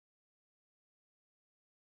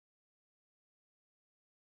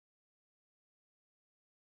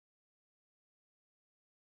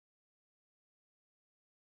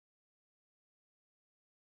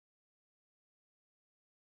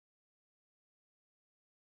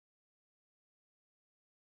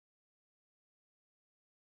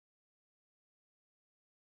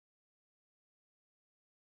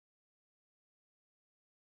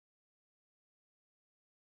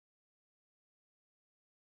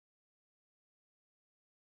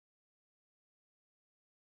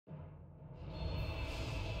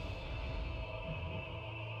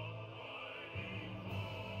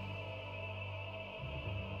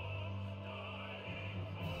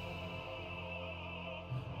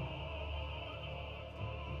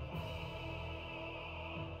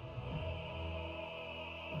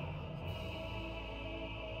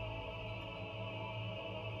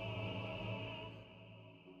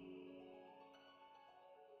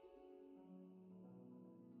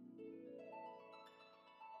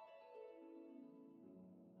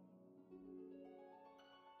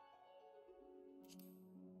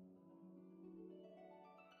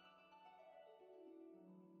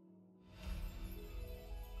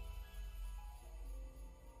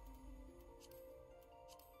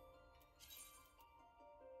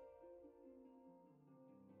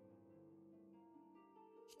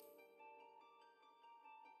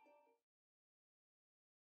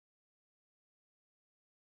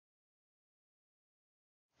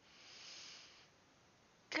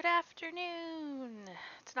Good afternoon.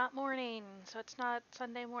 It's not morning, so it's not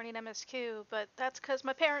Sunday morning MSQ, but that's because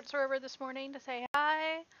my parents were over this morning to say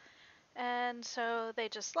hi, and so they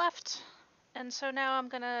just left. And so now I'm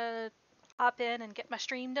gonna hop in and get my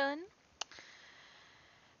stream done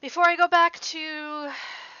before I go back to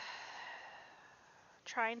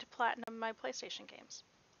trying to platinum my PlayStation games,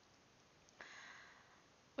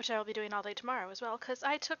 which I will be doing all day tomorrow as well, because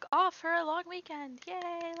I took off for a long weekend.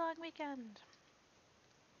 Yay, long weekend.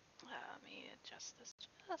 Let me adjust this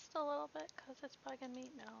just a little bit because it's bugging me.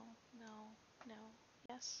 No.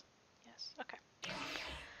 Yes. Okay.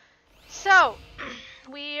 So,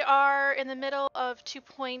 we are in the middle of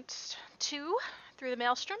 2.2 through the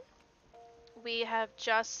Maelstrom. We have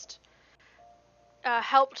just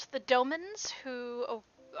helped the Domans who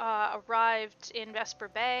arrived in Vesper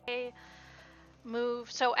Bay move.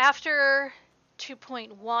 So after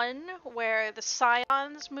 2.1, where the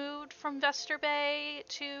Scions moved from Vesper Bay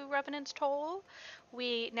to Revenant's Toll,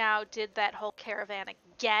 we now did that whole caravan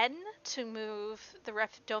again to move the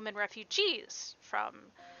Doman refugees from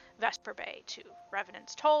Vesper Bay to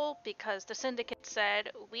Revenant's Toll, because the Syndicate said,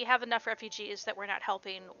 we have enough refugees that we're not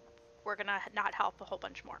helping, we're gonna not help a whole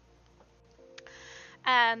bunch more.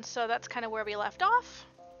 And so that's kind of where we left off.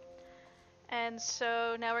 And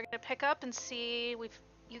so now we're gonna pick up and see,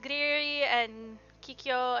 Yugiri and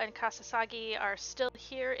Kikyo and Kasasagi are still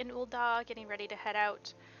here in Ul'dah, getting ready to head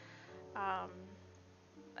out.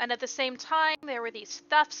 And at the same time, there were these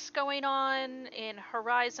thefts going on in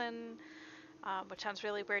Horizon, which sounds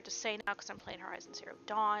really weird to say now because I'm playing Horizon Zero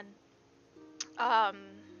Dawn,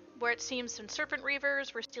 where it seems some Serpent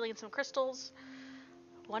Reavers were stealing some crystals.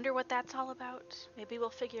 Wonder what that's all about. Maybe we'll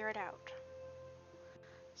figure it out.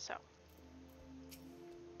 So,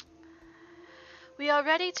 we are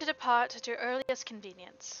ready to depart at your earliest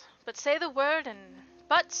convenience, but say the word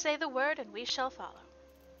and we shall follow.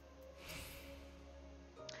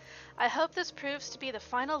 I hope this proves to be the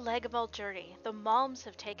final leg of our journey. The Malms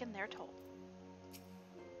have taken their toll.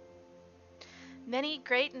 Many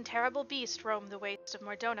great and terrible beasts roam the wastes of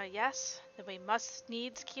Mordona, yes? Then we must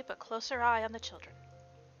needs keep a closer eye on the children.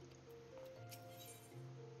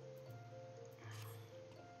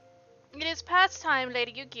 It is past time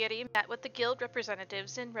Lady Yugiri met with the guild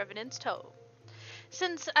representatives in Revenant's Toll.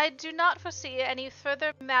 Since I do not foresee any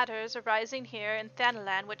further matters arising here in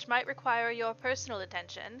Thanalan which might require your personal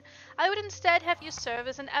attention, I would instead have you serve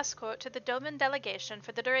as an escort to the Doman delegation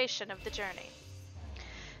for the duration of the journey.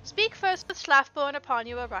 Speak first with Slafyrsyn upon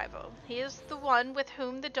your arrival. He is the one with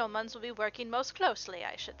whom the Domans will be working most closely,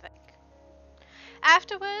 I should think.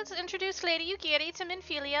 Afterwards, introduce Lady Yugiri to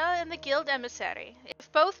Minfilia and the guild emissary.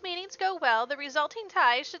 If both meetings go well, the resulting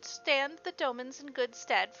tie should stand the Domans in good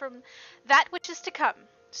stead from that which is to come.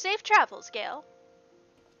 Safe travels, Gale.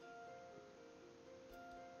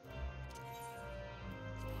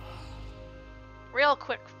 Real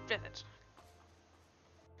quick visit.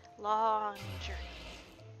 Long journey.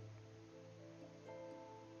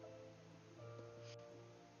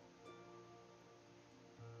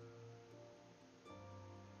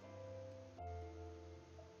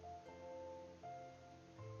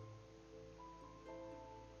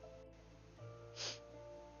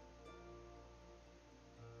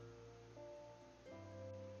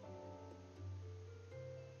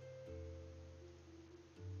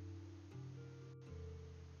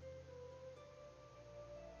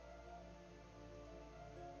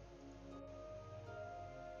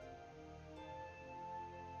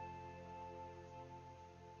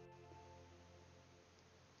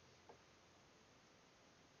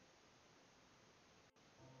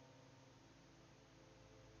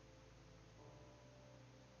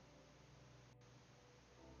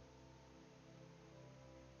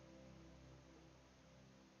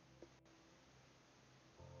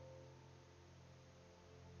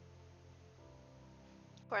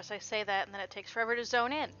 Of course, I say that and then it takes forever to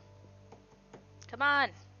zone in. Come on.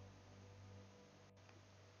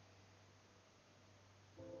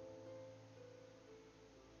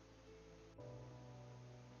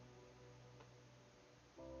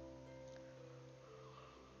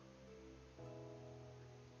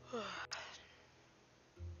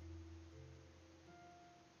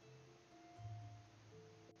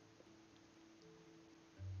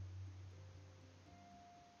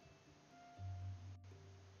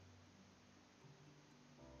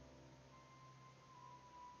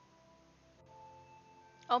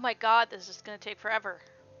 Oh my god, this is gonna take forever.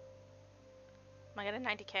 Am I getting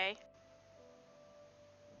 90k?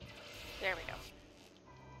 There we go.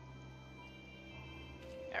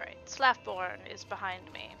 Alright, Slafyrsyn is behind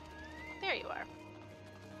me. There you are.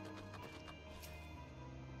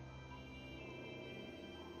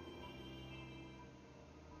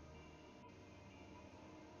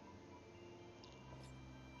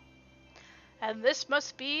 And this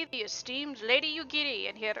must be the esteemed Lady Yugiri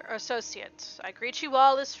and her associates. I greet you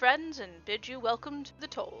all as friends and bid you welcome to the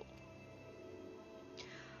toll.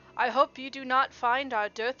 I hope you do not find our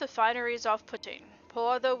dearth of fineries off-putting.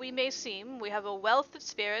 Poor though we may seem, we have a wealth of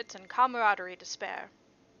spirit and camaraderie to spare.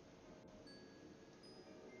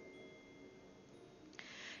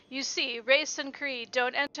 You see, race and creed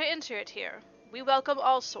don't enter into it here. We welcome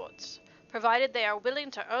all sorts, provided they are willing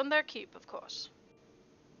to earn their keep, of course.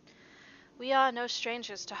 We are no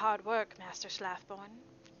strangers to hard work, Master Slafyrsyn.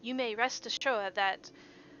 You may rest assured that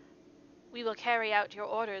we will carry out your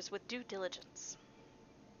orders with due diligence.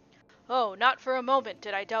 Oh, not for a moment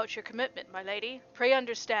did I doubt your commitment, my lady. Pray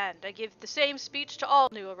understand, I give the same speech to all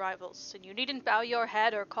new arrivals, and you needn't bow your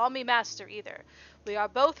head or call me master either. We are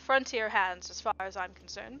both frontier hands as far as I'm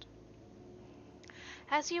concerned.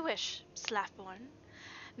 As you wish, Slafyrsyn.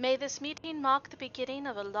 May this meeting mark the beginning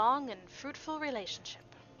of a long and fruitful relationship.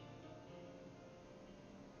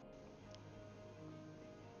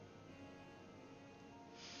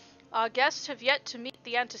 Our guests have yet to meet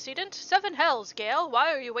the antecedent. 7 hells, Gale!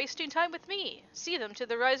 Why are you wasting time with me? See them to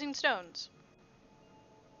the rising stones.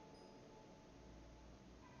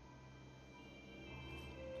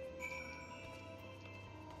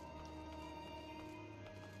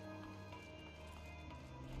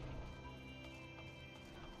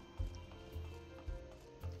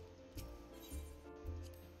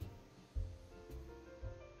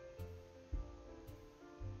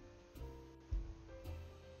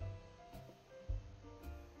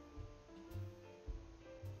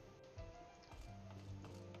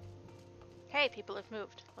 Hey, people have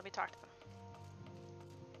moved. Let me talk to them.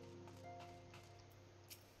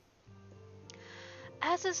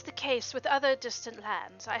 As is the case with other distant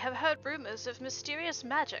lands, I have heard rumors of mysterious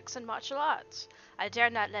magics and martial arts. I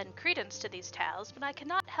dare not lend credence to these tales, but I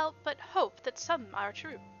cannot help but hope that some are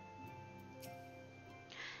true.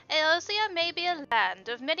 Eosia may be a land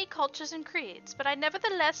of many cultures and creeds, but I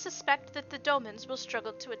nevertheless suspect that the Domans will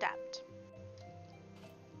struggle to adapt.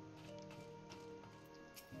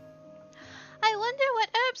 I wonder what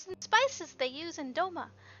herbs and spices they use in Doma.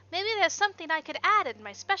 Maybe there's something I could add in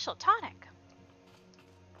my special tonic.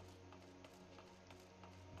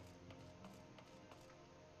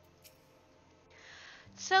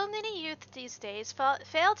 So many youth these days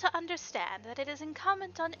fail to understand that it is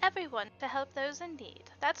incumbent on everyone to help those in need.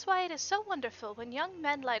 That's why it is so wonderful when young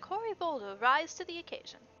men like Horriboldo rise to the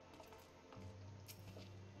occasion.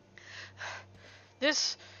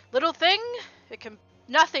 This little thing,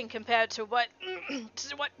 nothing compared to what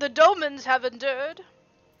the Domans have endured.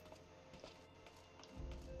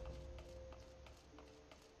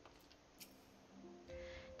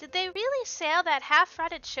 Did they really sail that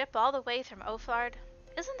half-rotted ship all the way from Ofard?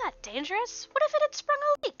 Isn't that dangerous? What if it had sprung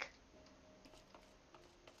a leak?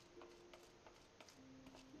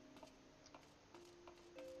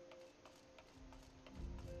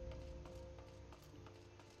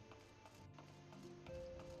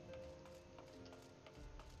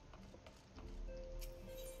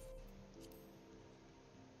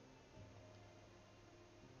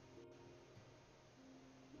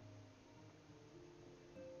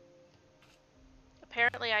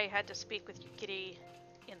 Apparently I had to speak with Yugiri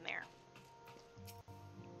in there.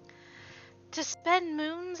 To spend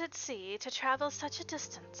moons at sea, to travel such a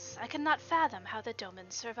distance, I cannot fathom how the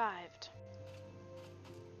Domans survived.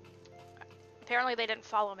 Apparently they didn't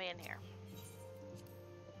follow me in here.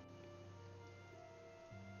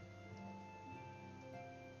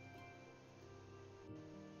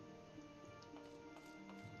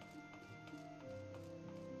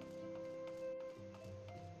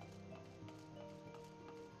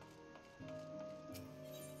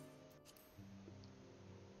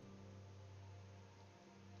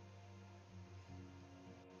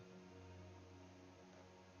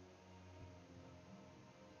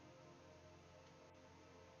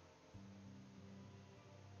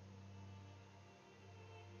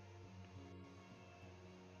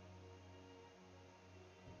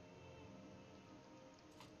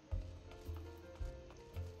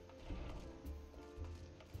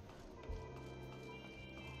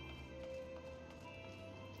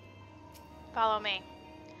 Follow me.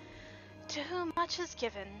 To whom much is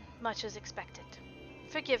given, much is expected.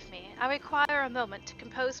 Forgive me, I require a moment to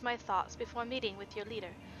compose my thoughts before meeting with your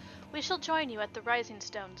leader. We shall join you at the Rising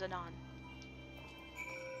Stones anon.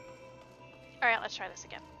 Alright, let's try this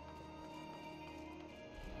again.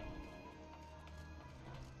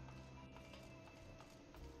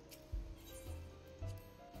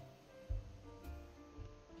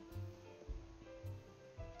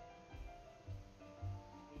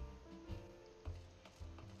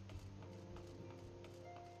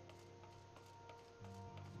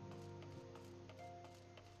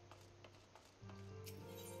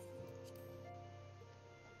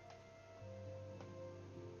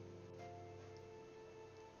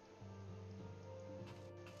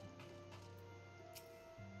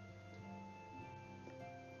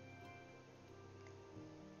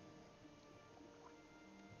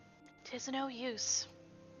 'Tis no use.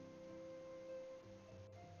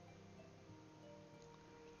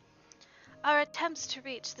 Our attempts to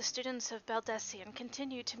reach the students of Baldessian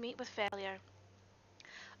continue to meet with failure.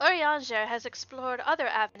 Urianger has explored other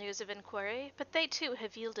avenues of inquiry, but they too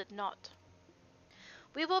have yielded naught.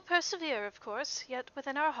 We will persevere, of course, yet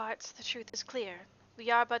within our hearts the truth is clear.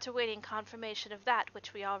 We are but awaiting confirmation of that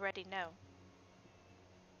which we already know.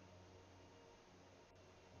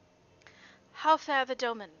 How fare the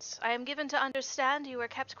Domans? I am given to understand you are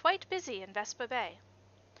kept quite busy in Vespa Bay.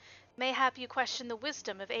 Mayhap you question the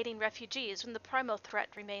wisdom of aiding refugees when the primal threat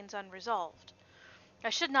remains unresolved.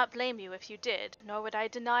 I should not blame you if you did, nor would I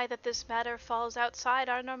deny that this matter falls outside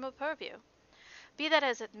our normal purview. Be that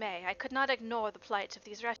as it may, I could not ignore the plight of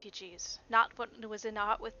these refugees, not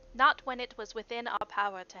when it was within our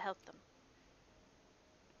power to help them.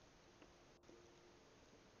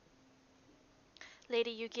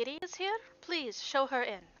 Lady Yugiri is here? Please show her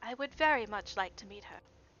in. I would very much like to meet her.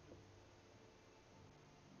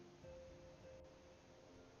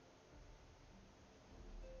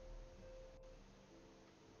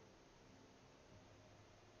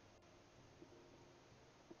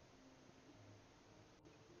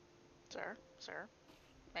 Sir,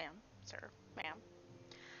 ma'am, sir, ma'am.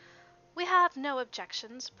 We have no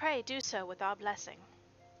objections. Pray do so with our blessing.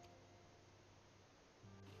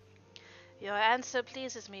 Your answer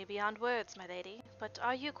pleases me beyond words, my lady, but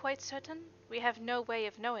are you quite certain? We have no way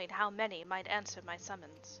of knowing how many might answer my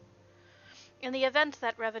summons. In the event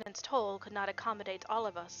that Revenant's toll could not accommodate all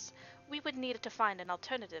of us, we would need to find an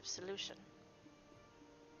alternative solution.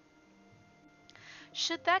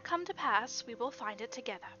 Should that come to pass, we will find it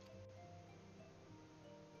together.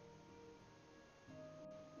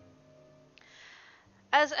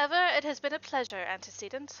 As ever, it has been a pleasure,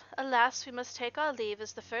 Antecedent. Alas, we must take our leave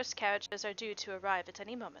as the first carriages are due to arrive at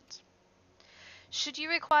any moment. Should you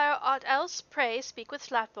require aught else, pray speak with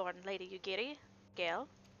Slafyrsyn, Lady Yugiri. Gale.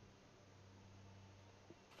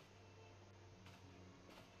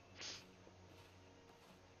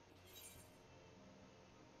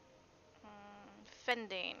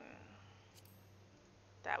 Fending.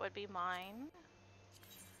 That would be mine.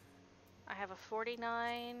 I have a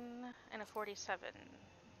 49 and a 47.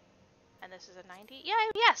 And this is a 90? Yeah,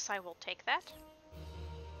 yes, I will take that.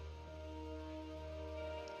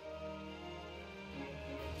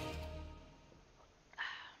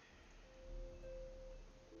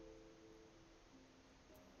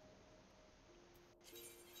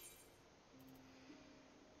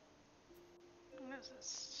 What is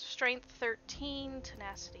this? Strength 13,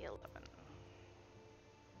 tenacity 11.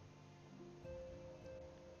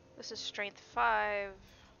 This is strength 5.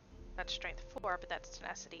 That's strength 4, but that's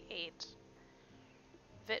tenacity 8.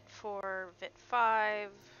 Vit 4, Vit 5.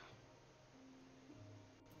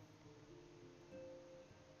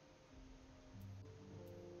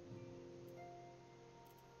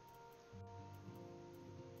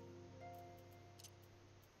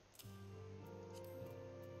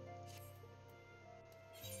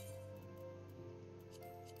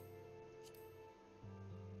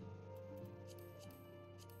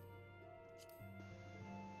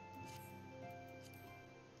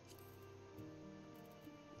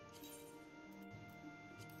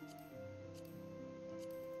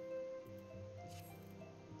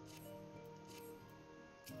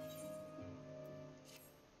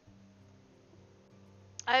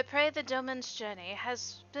 I pray the Domans' journey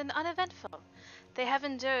has been uneventful. They have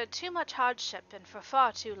endured too much hardship and for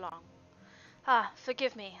far too long. Ah,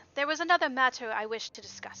 forgive me. There was another matter I wished to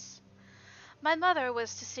discuss. My mother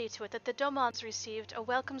was to see to it that the Domans received a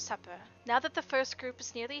welcome supper. Now that the first group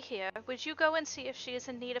is nearly here, would you go and see if she is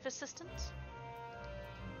in need of assistance?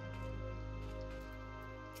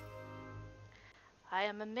 I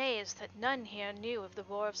am amazed that none here knew of the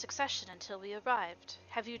War of Succession until we arrived.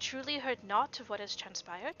 Have you truly heard naught of what has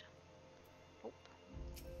transpired? Nope.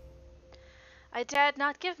 I dared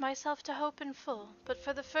not give myself to hope in full, but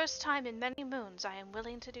for the first time in many moons I am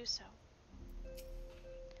willing to do so.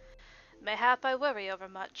 Mayhap I worry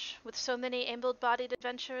overmuch. With so many able-bodied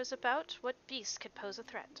adventurers about, what beast could pose a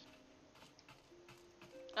threat?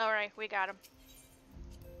 Alright, we got him.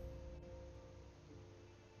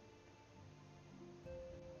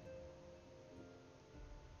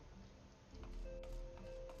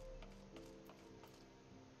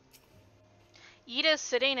 Yda's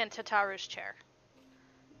sitting in Tataru's chair.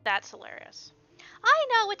 That's hilarious. I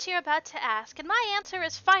know what you're about to ask, and my answer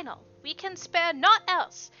is final. We can spare naught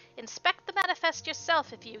else. Inspect the manifest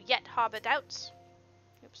yourself if you yet harbor doubts.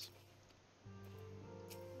 Oops.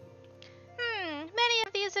 Many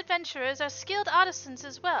of these adventurers are skilled artisans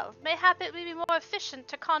as well. Mayhap it would be more efficient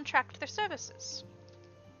to contract their services.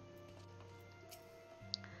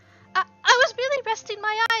 resting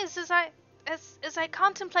my eyes as I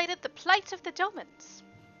contemplated the plight of the Domans.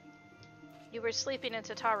 You were sleeping in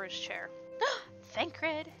Tataru's chair.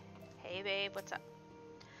 Thancred! Hey babe, what's up?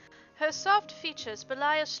 Her soft features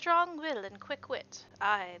belie a strong will and quick wit.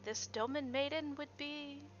 Aye, this Doman maiden would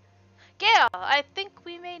be... Gale, I think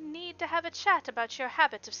we may need to have a chat about your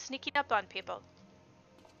habit of sneaking up on people.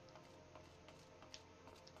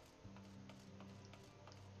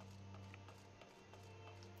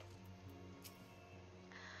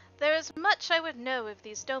 There is much I would know of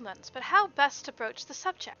these Domans, but how best to broach the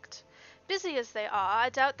subject? Busy as they are, I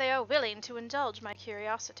doubt they are willing to indulge my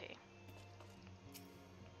curiosity.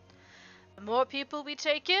 The more people we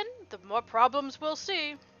take in, the more problems we'll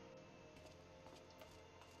see.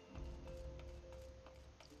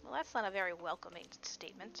 Well, that's not a very welcoming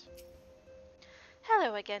statement.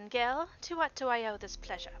 Hello again, Gale. To what do I owe this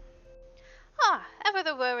pleasure? Ah, ever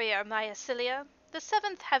the worrier, my Acilia. The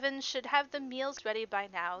seventh heaven should have the meals ready by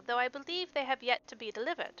now, though I believe they have yet to be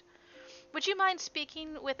delivered. Would you mind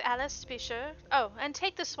speaking with Alice, to be sure? Oh, and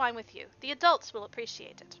take this wine with you. The adults will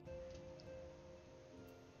appreciate it.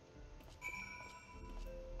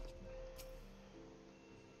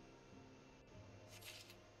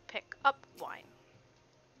 Pick up wine.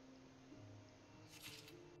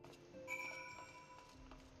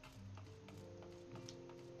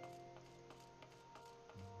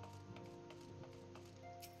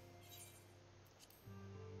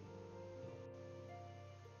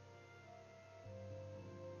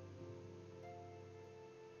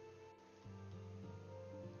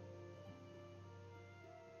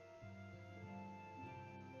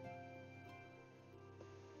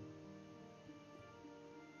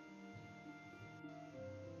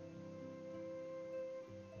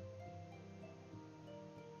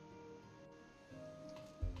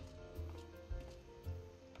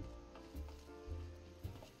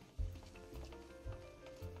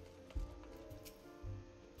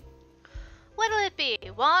 What'll it be,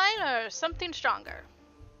 wine or something stronger?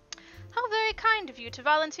 How very kind of you to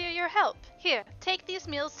volunteer your help. Here, take these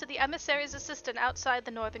meals to the emissary's assistant outside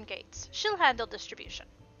the northern gates. She'll handle distribution.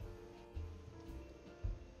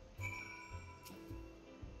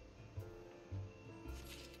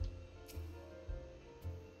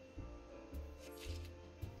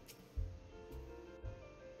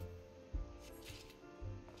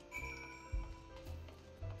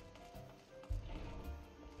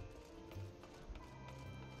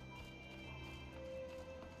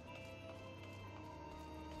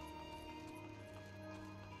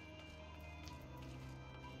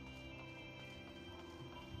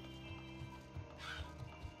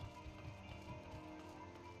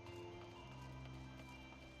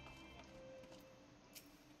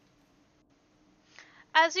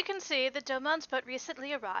 As you can see, the Domans but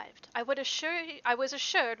recently arrived. I was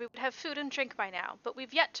assured we would have food and drink by now, but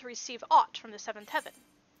we've yet to receive aught from the seventh heaven.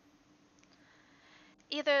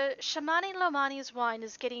 Either Shamani Lomani's wine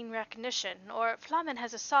is getting recognition, or Flamen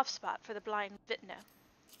has a soft spot for the blind vintner.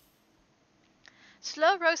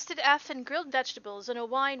 Slow roasted F and grilled vegetables and a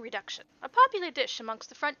wine reduction, a popular dish amongst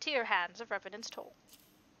the frontier hands of Revenant's toll.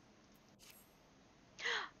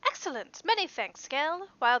 Excellent! Many thanks, Gale.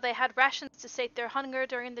 While they had rations to sate their hunger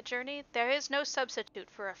during the journey, there is no substitute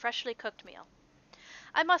for a freshly cooked meal.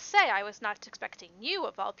 I must say I was not expecting you,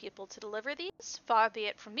 of all people, to deliver these. Far be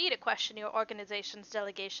it from me to question your organization's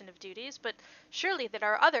delegation of duties, but surely there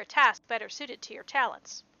are other tasks better suited to your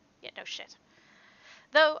talents. Yet no shit.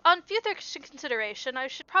 Though, on further consideration, I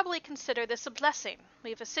should probably consider this a blessing.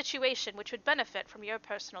 We have a situation which would benefit from your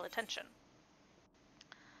personal attention.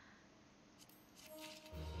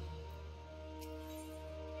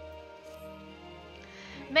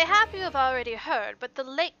 Mayhap you have already heard, but the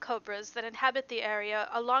lake cobras that inhabit the area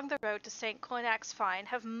along the road to St. Coinac's Fine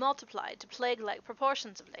have multiplied to plague-like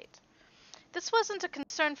proportions of late. This wasn't a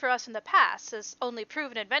concern for us in the past, as only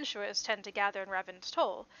proven adventurers tend to gather in Revenant's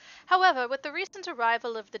toll. However, with the recent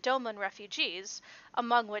arrival of the Doman refugees,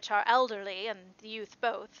 among which are elderly and the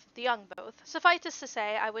young both, suffice it to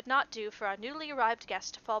say I would not do for our newly arrived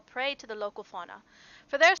guests to fall prey to the local fauna.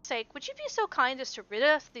 For their sake, would you be so kind as to rid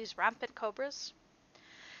us of these rampant cobras?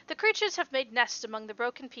 The creatures have made nests among the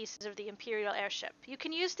broken pieces of the Imperial airship. You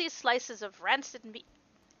can use these slices of rancid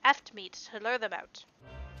effed meat to lure them out.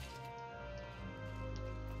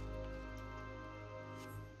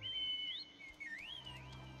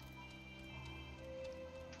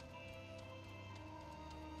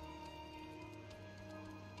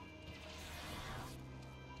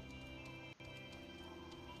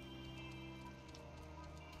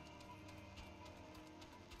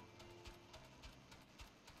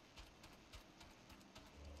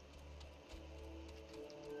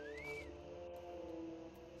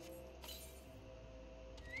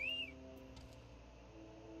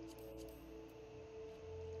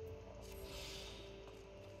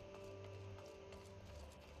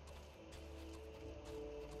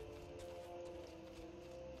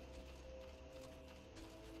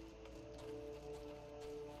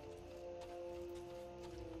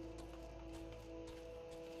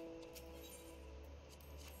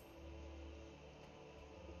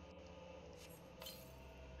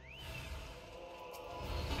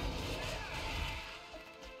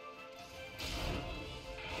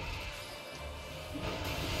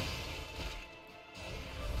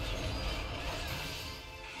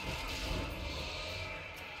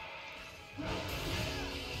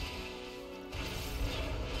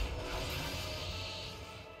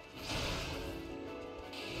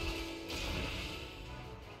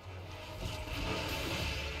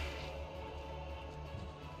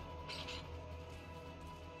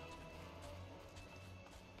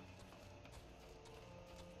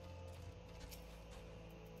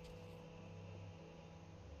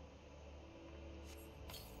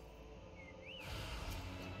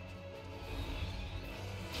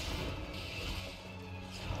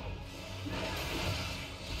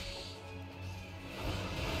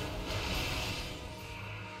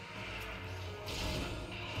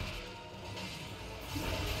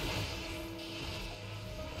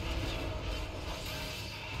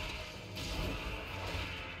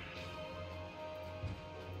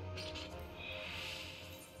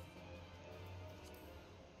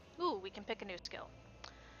 Ooh, we can pick a new skill.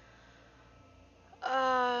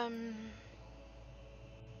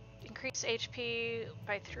 Increase HP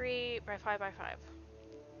by 3, by 5, by 5.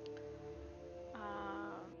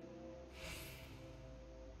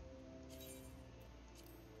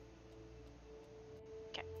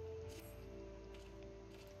 Okay.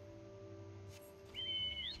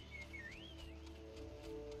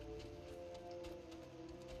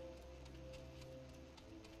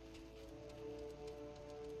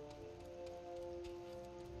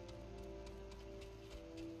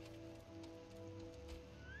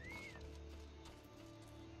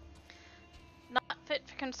 Not fit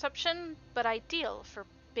for consumption, but ideal for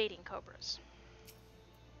baiting cobras.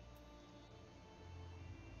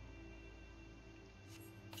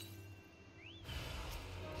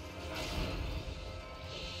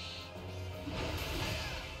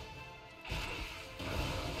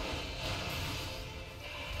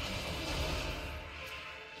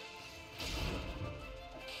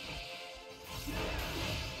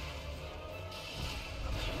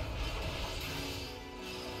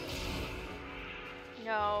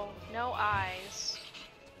 No, no eyes.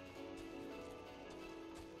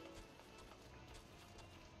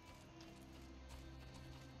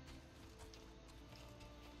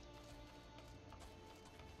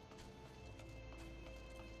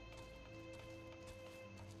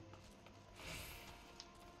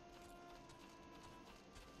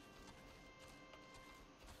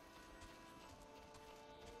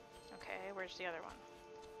 Okay, where's the other one?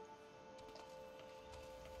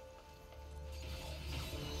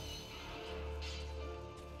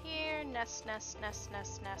 Here, nest, nest, nest,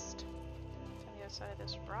 nest, nest. On the other side of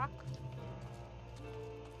this rock.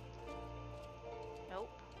 Nope.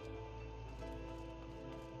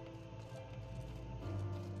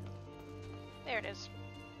 There it is.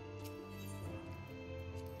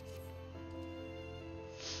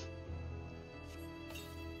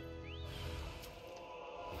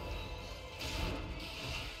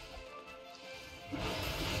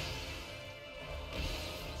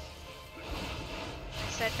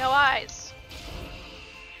 I said no eyes.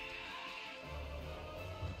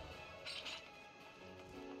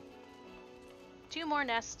 Two more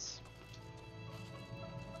nests.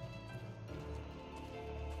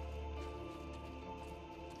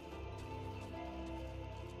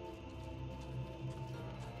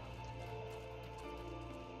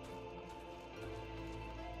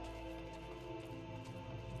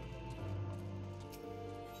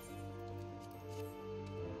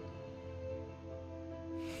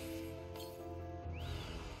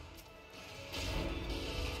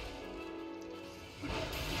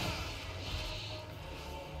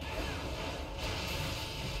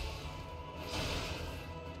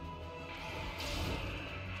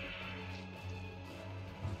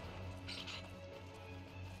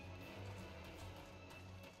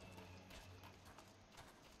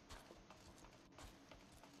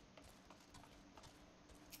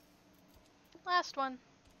 Last one.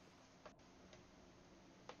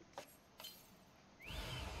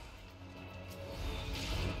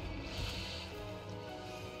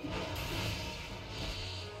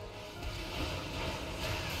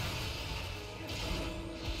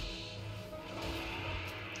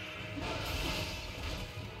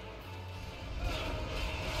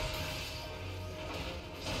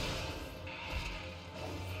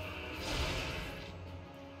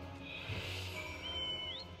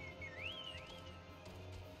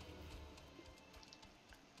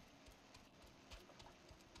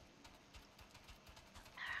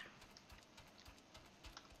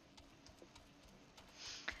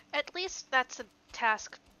 At least that's a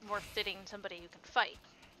task more fitting somebody who can fight,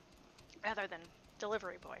 rather than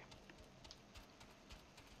delivery boy.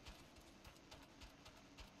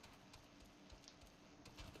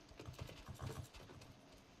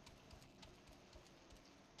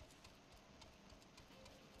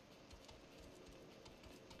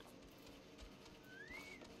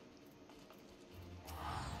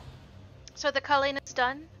 So the culling is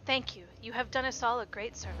done? Thank you. You have done us all a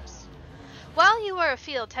great service. While you were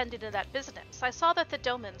afield tending to that business, I saw that the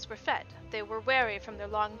Domans were fed. They were weary from their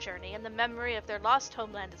long journey, and the memory of their lost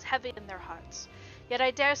homeland is heavy in their hearts. Yet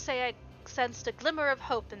I dare say I sensed a glimmer of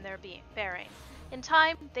hope in their bearing. In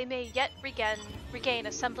time, they may yet regain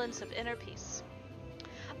a semblance of inner peace.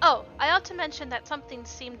 Oh, I ought to mention that something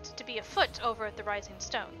seemed to be afoot over at the Rising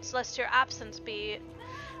Stones, lest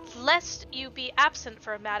you be absent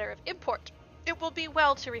for a matter of import. It will be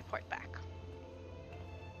well to report back.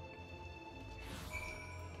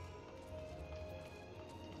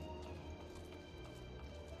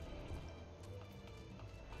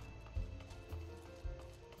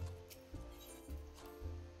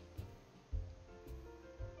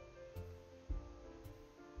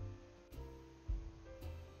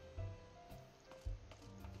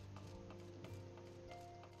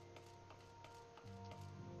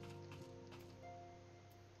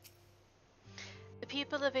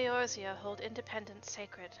 people of Eorzea hold independence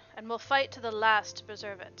sacred, and will fight to the last to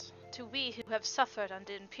preserve it. To we who have suffered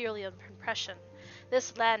under imperial oppression,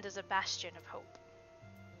 this land is a bastion of hope.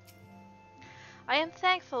 I am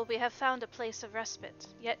thankful we have found a place of respite,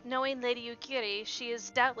 yet knowing Lady Yugiri, she is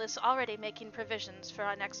doubtless already making provisions for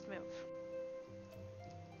our next move.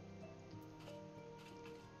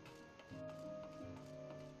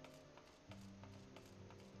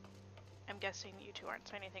 I'm guessing you two aren't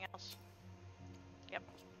saying anything else. Yep.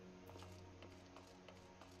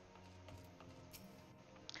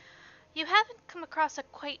 You haven't come across a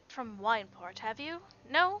quate from Wineport, have you?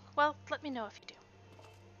 No? Well, let me know if you do.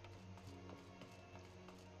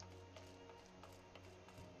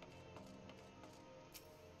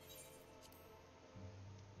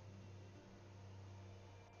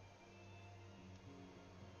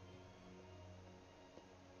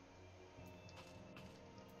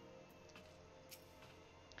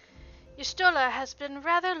 Ystula has been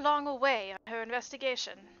rather long away on her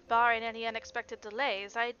investigation. Barring any unexpected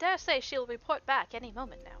delays, I dare say she'll report back any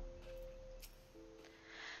moment now.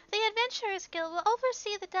 The Adventurers Guild will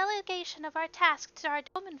oversee the delegation of our task to our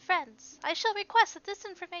Doman friends. I shall request that this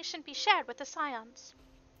information be shared with the Scions.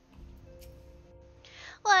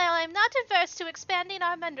 While I am not averse to expanding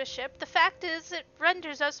our membership, the fact is it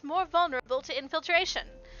renders us more vulnerable to infiltration.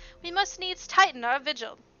 We must needs tighten our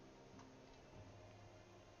vigil.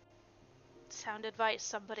 Sound advice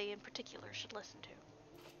somebody in particular should listen to.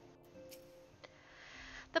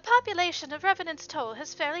 The population of Revenant's Toll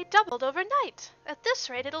has fairly doubled overnight. At this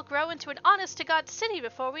rate, it'll grow into an honest-to-God city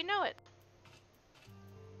before we know it.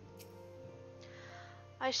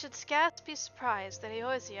 I should scarce be surprised that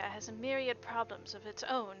Eorzea has a myriad problems of its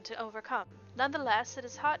own to overcome. Nonetheless, it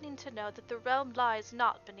is heartening to know that the realm lies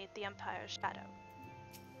not beneath the Empire's shadow.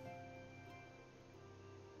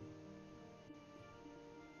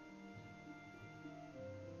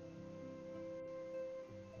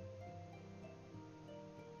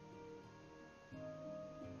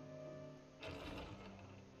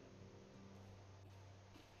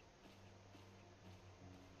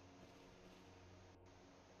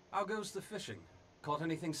 How goes the fishing? Caught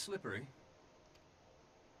anything slippery?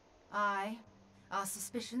 Aye. Our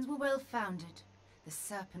suspicions were well founded. The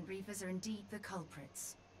Serpent Reavers are indeed the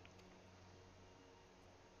culprits.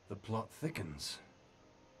 The plot thickens.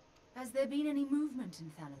 Has there been any movement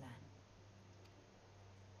in Thanalan?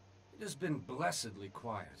 It has been blessedly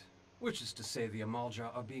quiet, which is to say the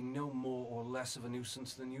Amalja are being no more or less of a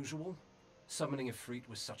nuisance than usual, summoning a Efreet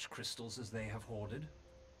with such crystals as they have hoarded.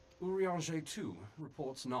 Urianger, too,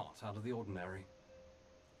 reports not out of the ordinary.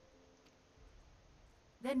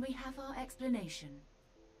 Then we have our explanation.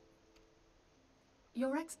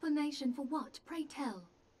 Your explanation for what, pray tell?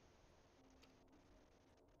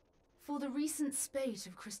 For the recent spate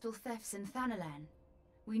of crystal thefts in Thanalan,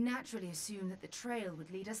 we naturally assumed that the trail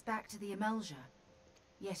would lead us back to the Amalja.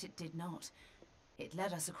 Yet it did not. It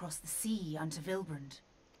led us across the sea unto Vilbrand.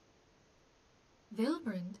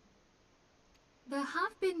 Vilbrand? There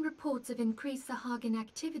have been reports of increased Sahagin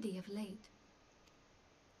activity of late.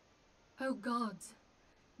 Oh gods,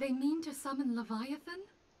 they mean to summon Leviathan?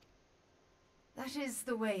 That is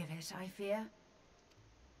the way of it, I fear.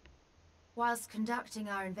 Whilst conducting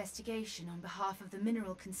our investigation on behalf of the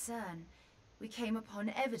mineral concern, we came upon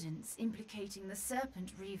evidence implicating the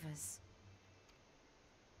Serpent Reavers.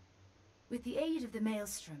 With the aid of the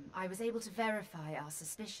Maelstrom, I was able to verify our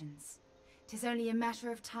suspicions. 'Tis only a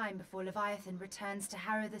matter of time before Leviathan returns to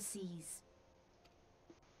harrow the seas.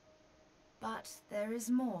 But there is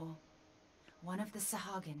more. One of the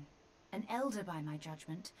Sahagin, an elder by my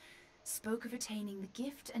judgment, spoke of attaining the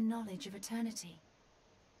gift and knowledge of eternity.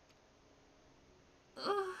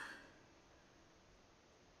 Ugh.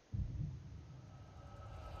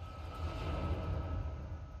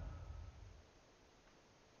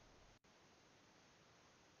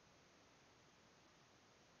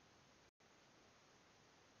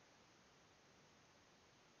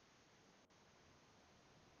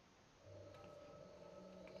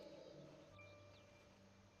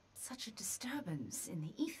 Such a disturbance in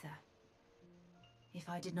the aether. If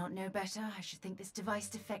I did not know better, I should think this device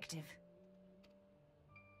defective.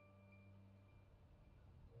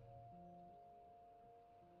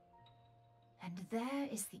 And there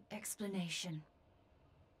is the explanation.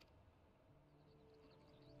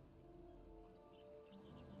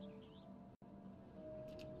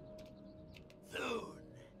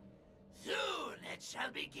 Soon it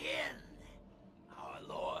shall begin. Our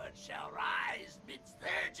Lord shall rise midst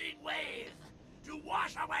surging waves to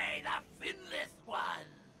wash away the finless ones.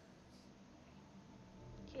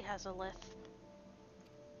 He has a lisp.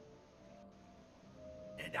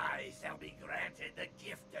 And and I shall be granted the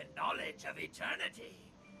gift and knowledge of eternity,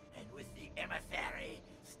 and with the emissary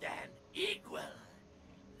stand equal.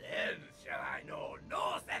 Then shall I know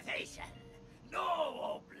no cessation,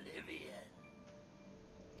 no oblivion.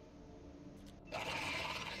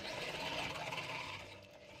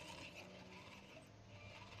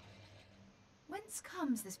 Whence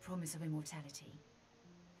comes this promise of immortality?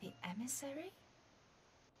 The emissary?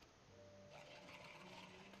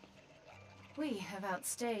 We have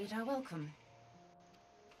outstayed our welcome.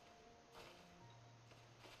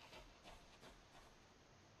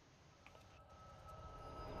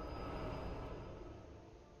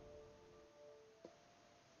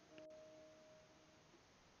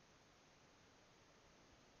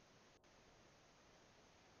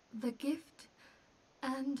 The gift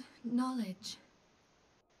and knowledge.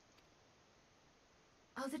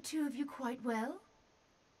 Are the two of you quite well?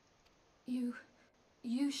 You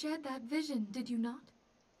shared that vision, did you not?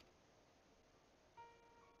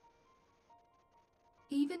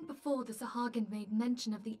 Even before the Sahagin made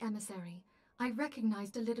mention of the emissary, I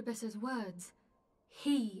recognized Elidibus's words.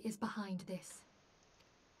 He is behind this.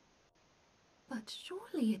 But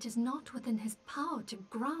surely it is not within his power to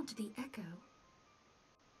grant the echo.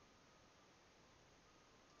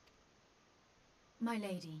 My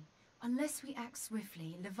lady, unless we act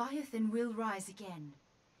swiftly, Leviathan will rise again.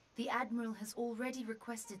 The Admiral has already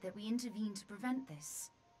requested that we intervene to prevent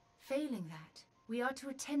this. Failing that, we are to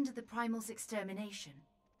attend to the primal's extermination.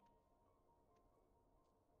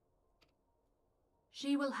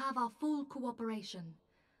 She will have our full cooperation.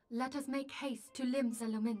 Let us make haste to Limsa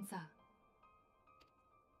Luminsa.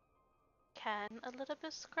 Can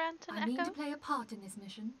Elidibus grant an I echo? mean to play a part in this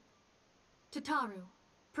mission. Tataru,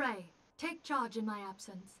 pray, take charge in my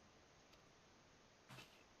absence.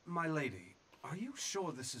 My lady, are you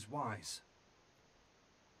sure this is wise?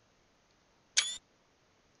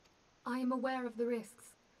 I am aware of the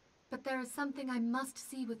risks, but there is something I must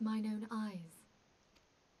see with mine own eyes.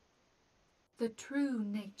 The true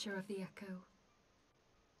nature of the echo.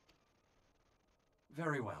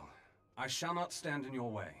 Very well. I shall not stand in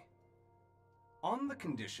your way. On the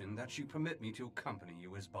condition that you permit me to accompany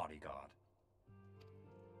you as bodyguard.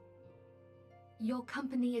 Your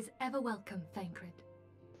company is ever welcome, Thancred.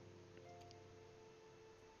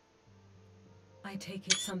 I take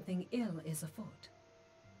it something ill is afoot.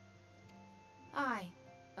 Aye,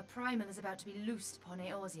 a primal is about to be loosed upon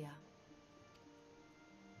Eorzea.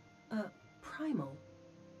 Primal?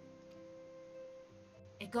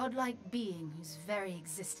 A godlike being whose very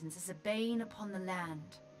existence is a bane upon the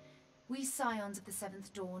land. We Scions of the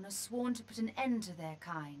Seventh Dawn are sworn to put an end to their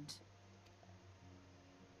kind.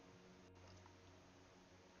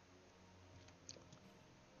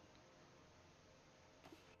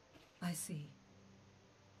 I see.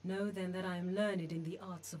 Know then that I am learned in the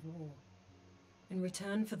arts of war. In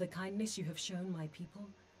return for the kindness you have shown my people,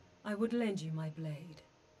 I would lend you my blade.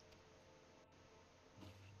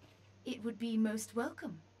 It would be most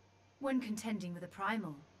welcome. When contending with a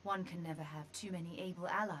primal, one can never have too many able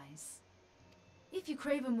allies. If you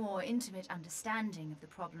crave a more intimate understanding of the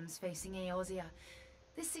problems facing Eorzea,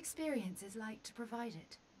 this experience is like to provide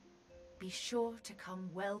it. Be sure to come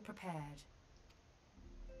well prepared.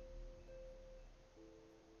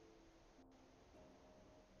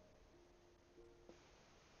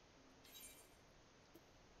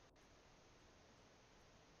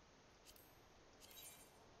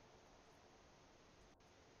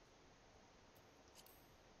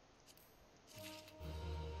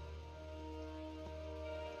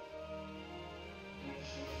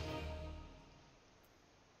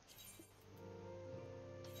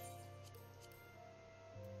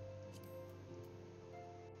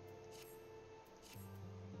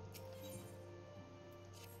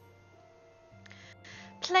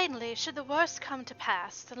 Plainly, should the worst come to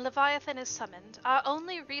pass, and Leviathan is summoned, our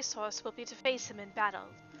only resource will be to face him in battle.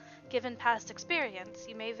 Given past experience,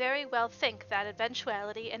 you may very well think that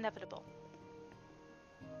eventuality inevitable.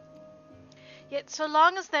 Yet so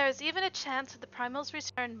long as there is even a chance that the primal's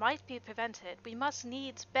return might be prevented, we must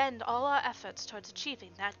needs bend all our efforts towards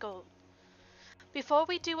achieving that goal. Before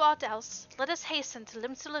we do aught else, let us hasten to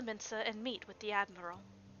Limsa Luminsa and meet with the Admiral.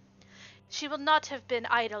 She will not have been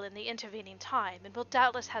idle in the intervening time, and will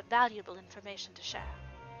doubtless have valuable information to share.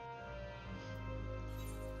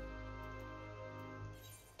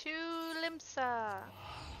 To Limsa!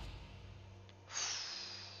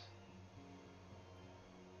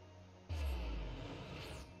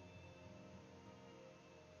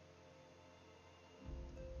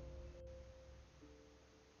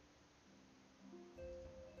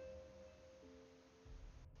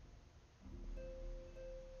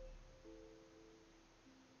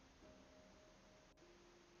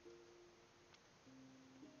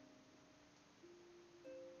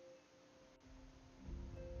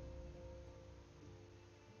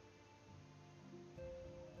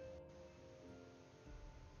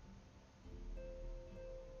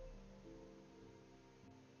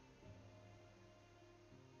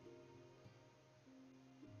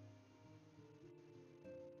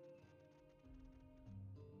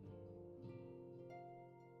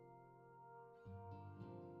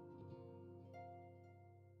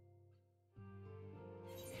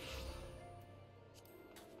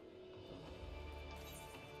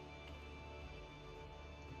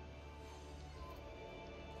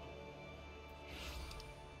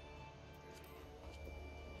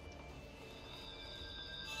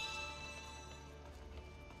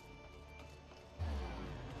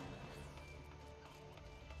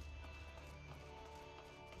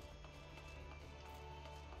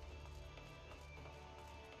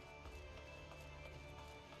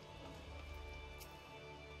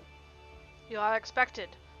 You are expected.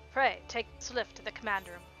 Pray, take this lift to the command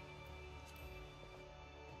room.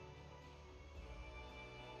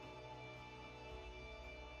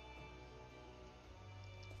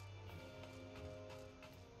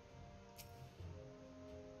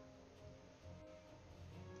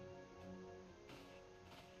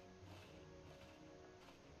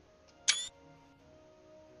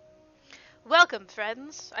 Welcome,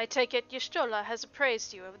 friends. I take it Y'shtola has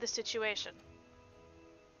appraised you of the situation.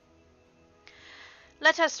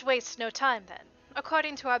 Let us waste no time, then.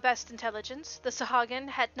 According to our best intelligence, the Sahagin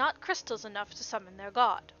had not crystals enough to summon their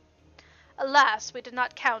god. Alas, we did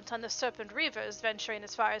not count on the Serpent Reavers venturing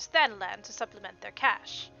as far as Thanalan to supplement their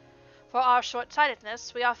cache. For our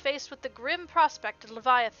short-sightedness, we are faced with the grim prospect of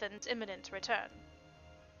Leviathan's imminent return.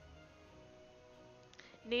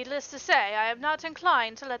 Needless to say, I am not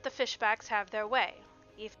inclined to let the fishbacks have their way.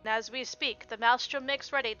 Even as we speak, the Maelstrom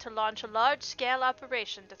makes ready to launch a large-scale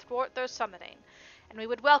operation to thwart their summoning, and we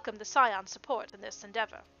would welcome the Scion's support in this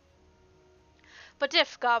endeavor. But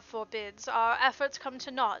if, God forbids, our efforts come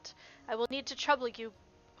to naught, I will need to trouble you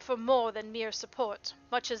for more than mere support,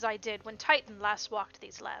 much as I did when Titan last walked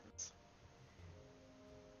these lands.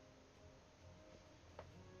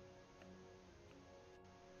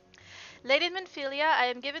 Lady Minfilia, I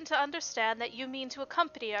am given to understand that you mean to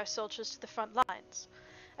accompany our soldiers to the front lines.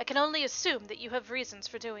 I can only assume that you have reasons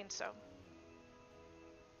for doing so.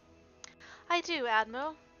 I do,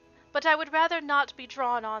 Admiral, but I would rather not be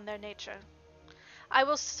drawn on their nature. I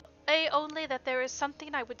will say only that there is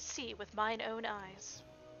something I would see with mine own eyes.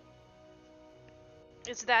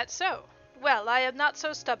 Is that so? Well, I am not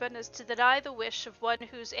so stubborn as to deny the wish of one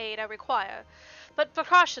whose aid I require, but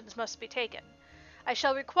precautions must be taken. I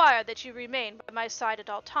shall require that you remain by my side at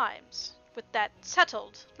all times. With that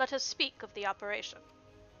settled, let us speak of the operation.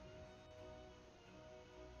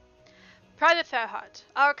 Private Fairheart,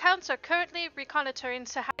 our accounts are currently reconnoitering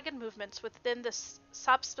Sahagin movements within the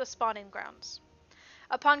Sapsa Spawning Grounds.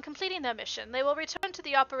 Upon completing their mission, they will return to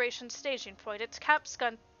the operations staging point at Camp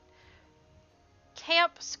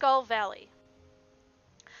Skull Valley.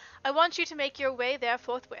 I want you to make your way there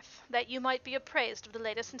forthwith, that you might be appraised of the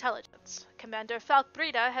latest intelligence. Commander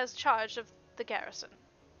Falkbrida has charge of the garrison.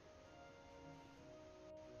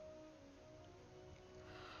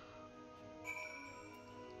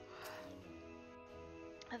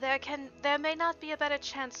 There may not be a better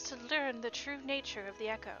chance to learn the true nature of the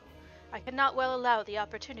Echo. I cannot well allow the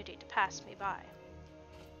opportunity to pass me by.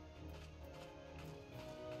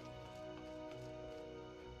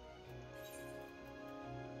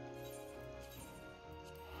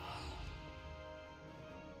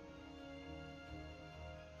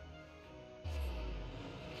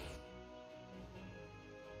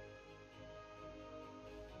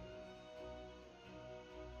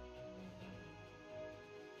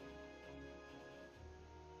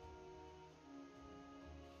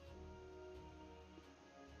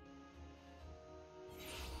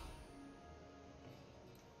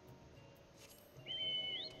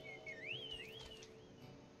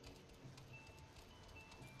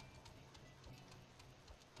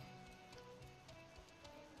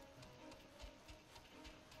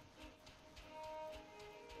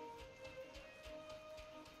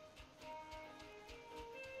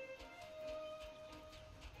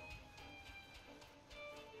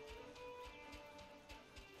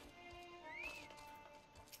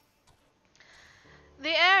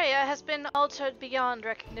 The area has been altered beyond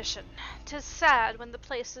recognition. 'Tis sad when the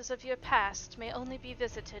places of your past may only be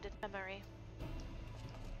visited in memory.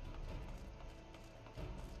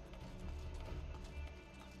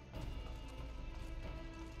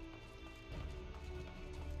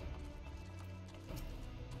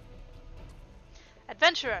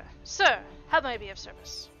 Adventurer, sir, how may I be of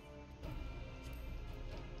service?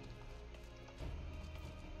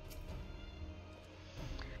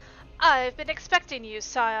 I've been expecting you,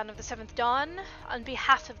 Scion of the Seventh Dawn. On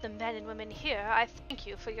behalf of the men and women here, I thank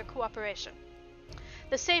you for your cooperation.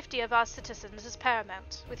 The safety of our citizens is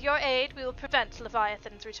paramount. With your aid, we will prevent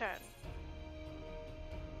Leviathan's return.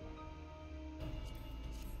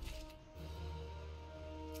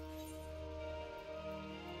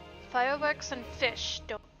 Fireworks and fish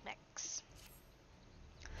don't mix.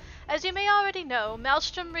 As you may already know,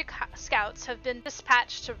 Maelstrom scouts have been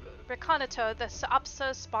dispatched to reconnoiter the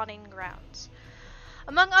Sapsa Spawning Grounds.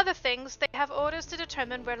 Among other things, they have orders to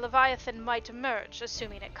determine where Leviathan might emerge,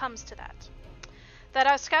 assuming it comes to that. That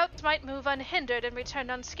our scouts might move unhindered and return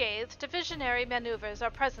unscathed, divisionary maneuvers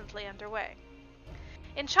are presently underway.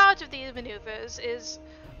 In charge of these maneuvers is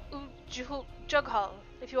Jughal.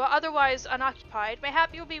 If you are otherwise unoccupied,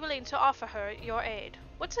 mayhap you'll be willing to offer her your aid.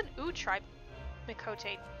 What's an tribe,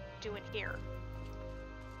 Mikote? doing here?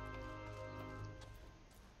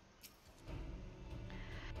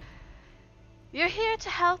 You're here to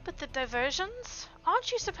help with the diversions?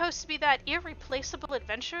 Aren't you supposed to be that irreplaceable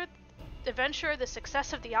adventurer the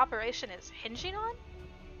success of the operation is hinging on?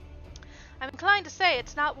 I'm inclined to say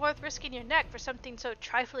it's not worth risking your neck for something so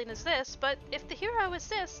trifling as this, but if the hero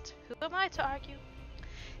insists, who am I to argue?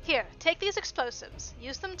 Here, take these explosives.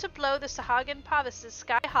 Use them to blow the Sahagin provinces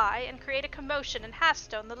sky high and create a commotion in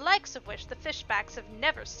Halfstone the likes of which the fishbacks have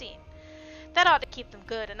never seen. That ought to keep them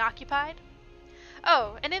good and occupied.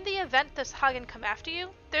 Oh, and in the event the Sahagin come after you,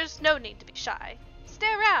 there's no need to be shy.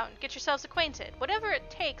 Stay around, get yourselves acquainted, whatever it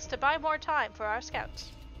takes to buy more time for our scouts.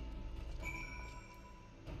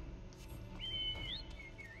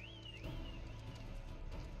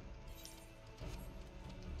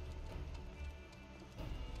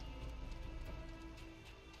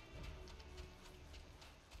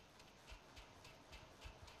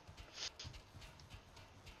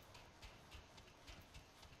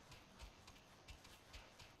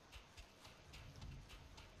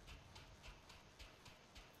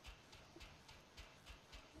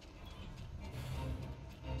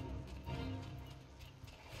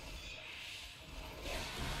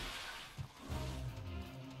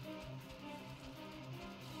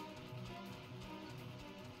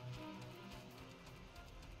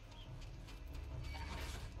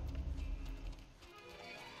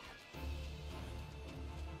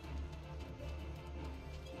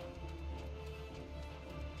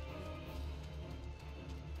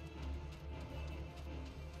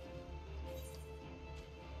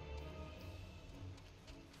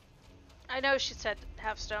 I know she said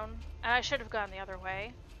Halfstone, and I should have gone the other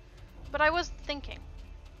way, but I was thinking.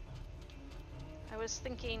 I was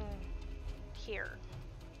thinking here.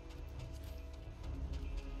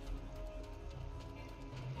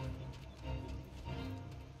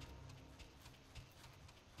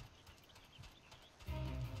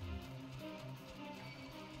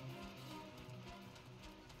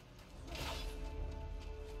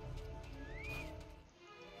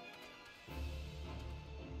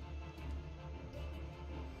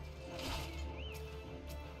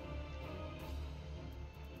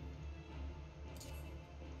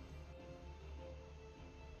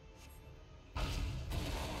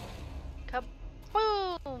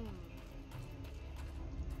 Kaboom!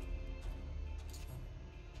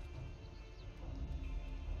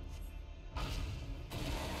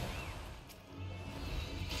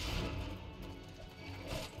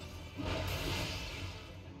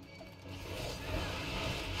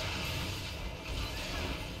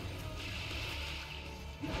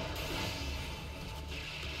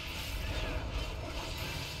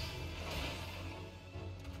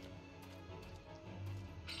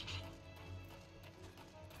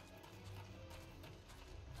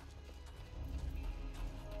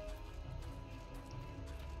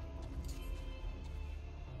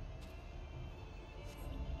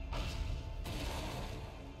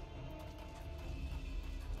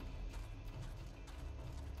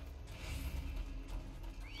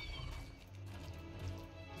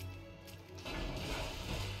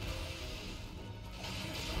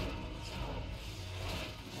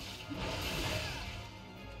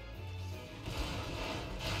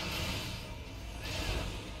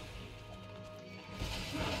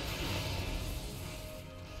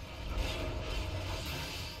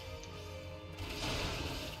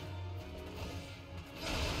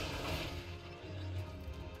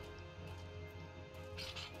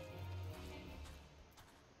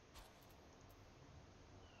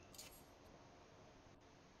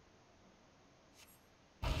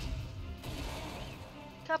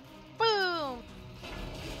 Kaboom!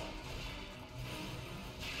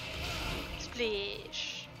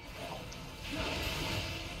 Splish!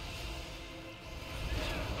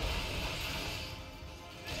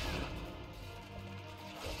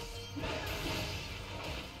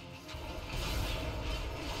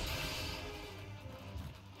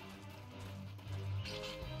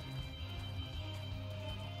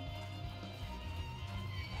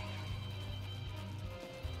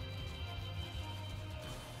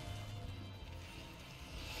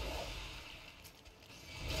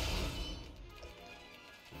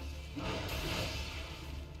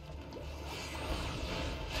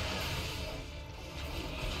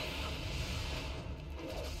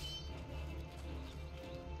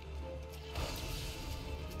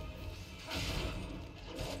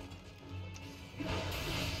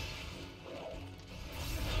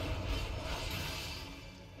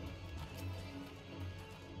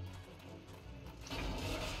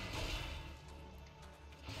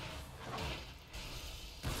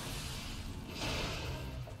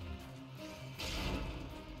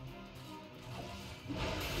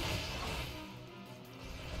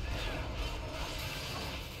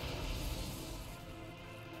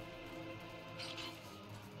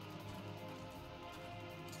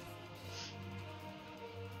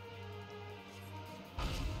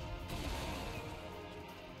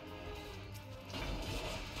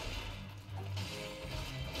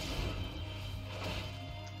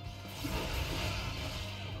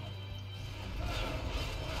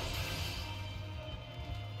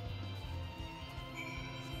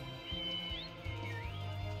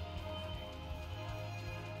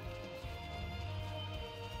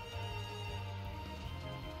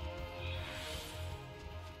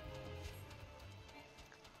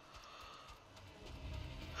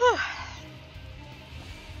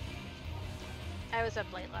 I was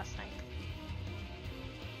up late last night.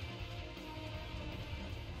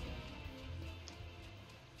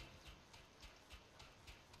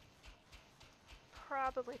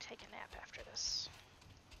 Probably take a nap after this.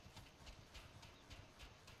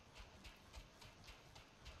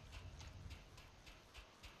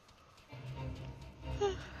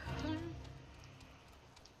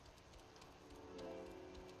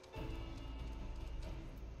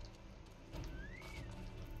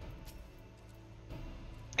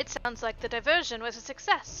 It sounds like the diversion was a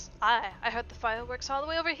success. I heard the fireworks all the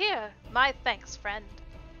way over here. My thanks, friend.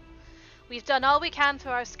 We've done all we can for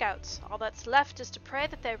our scouts. All that's left is to pray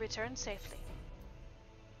that they return safely.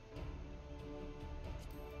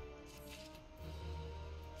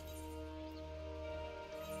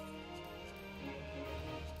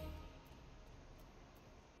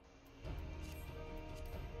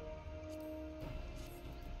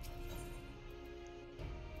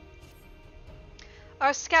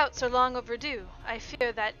 Our scouts are long overdue. I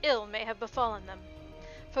fear that ill may have befallen them.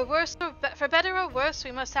 For better or worse,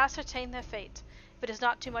 we must ascertain their fate. If it is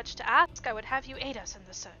not too much to ask, I would have you aid us in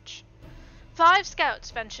the search. 5 scouts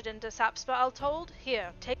ventured into Sapsa, all told. Here,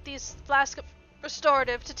 take these flasks of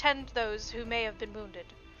restorative to tend those who may have been wounded.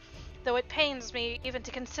 Though it pains me even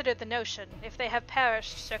to consider the notion, if they have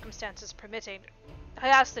perished, circumstances permitting, I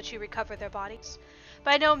ask that you recover their bodies.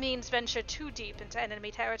 By no means venture too deep into enemy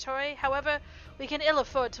territory, however, we can ill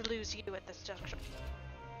afford to lose you at this juncture.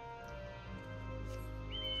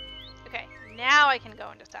 Okay, now I can go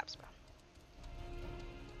into Sapsa.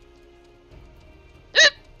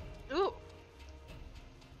 Ooh!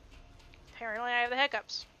 Apparently I have the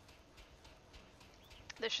hiccups.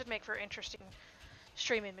 This should make for interesting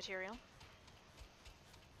streaming material.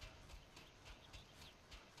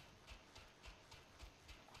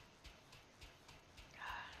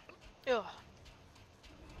 Ugh.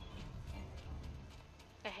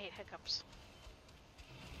 I hate hiccups.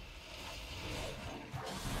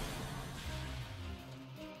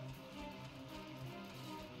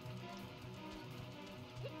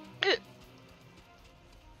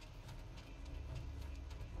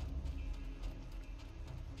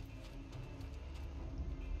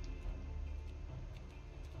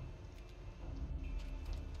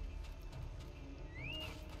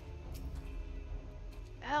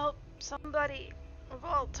 Help somebody of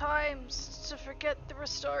all times to forget the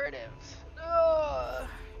restorative. Ugh.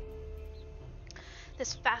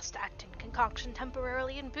 This fast-acting concoction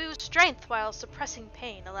temporarily imbues strength while suppressing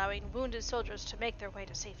pain, allowing wounded soldiers to make their way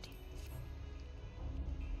to safety.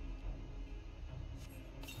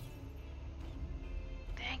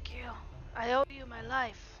 Thank you. I owe you my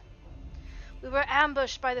life. We were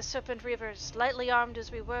ambushed by the Serpent Reavers. Lightly armed as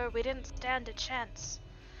we were, we didn't stand a chance.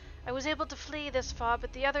 I was able to flee this far,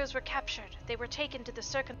 but the others were captured. They were taken to the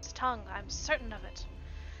Serpent's tongue, I'm certain of it.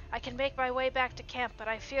 I can make my way back to camp, but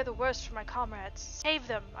I fear the worst for my comrades. Save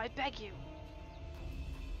them, I beg you.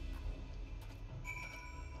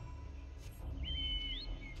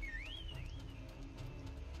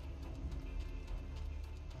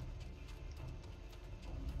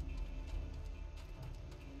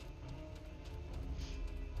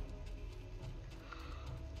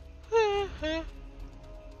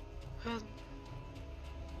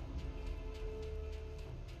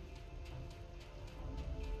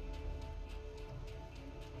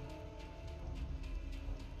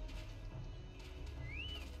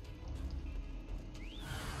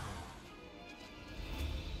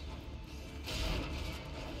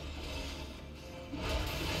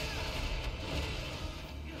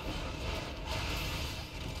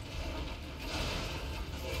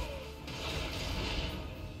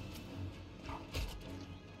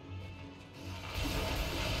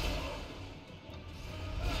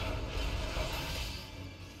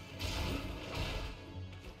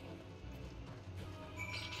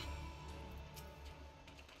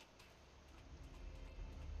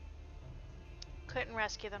 Couldn't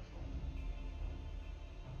rescue them.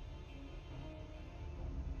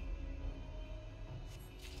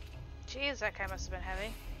 Jeez, that guy must have been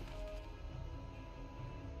heavy.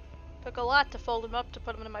 Took a lot to fold him up to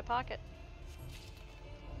put him in my pocket.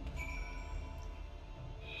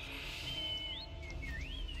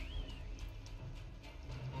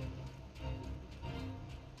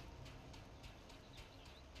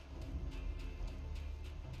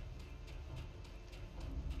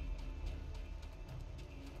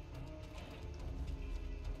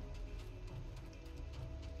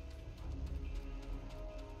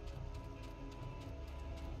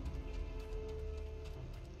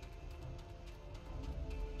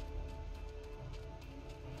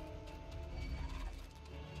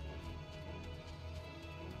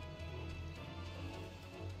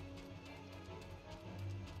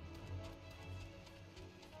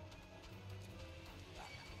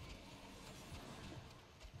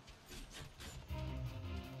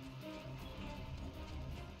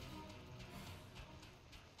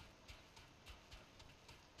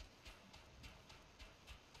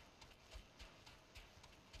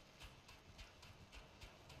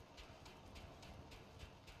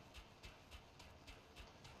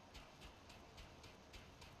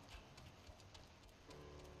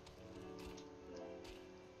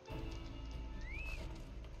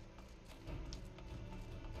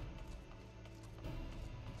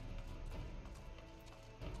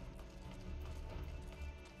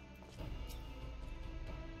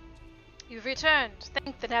 You've returned.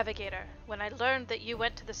 Thank the Navigator. When I learned that you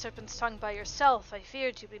went to the Serpent's Tongue by yourself, I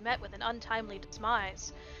feared you'd be met with an untimely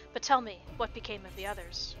demise. But tell me, what became of the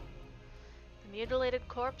others? The mutilated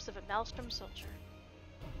corpse of a Maelstrom soldier.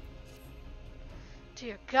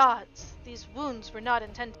 Dear gods, these wounds were not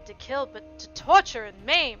intended to kill, but to torture and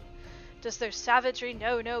maim. Does their savagery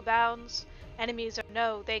know no bounds? Enemies or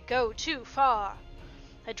no, they go too far.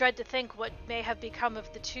 I dread to think what may have become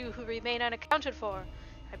of the two who remain unaccounted for.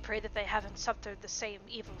 I pray that they haven't suffered the same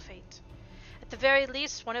evil fate. At the very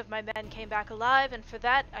least, one of my men came back alive, and for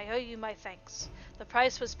that I owe you my thanks. The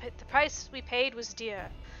price we paid was dear,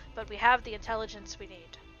 but we have the intelligence we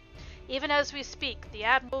need. Even as we speak, the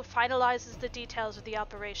Admiral finalizes the details of the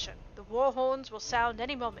operation. The war horns will sound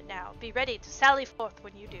any moment now. Be ready to sally forth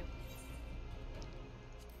when you do.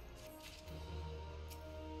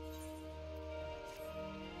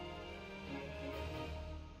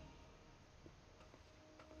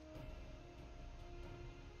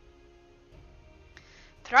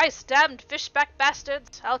 Thrice damned fishback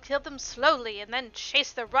bastards! I'll kill them slowly and then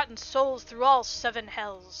chase their rotten souls through all 7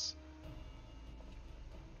 hells.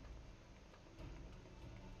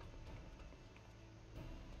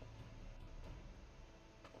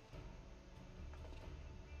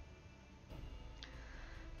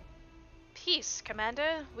 Peace,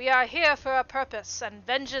 Commander. We are here for a purpose, and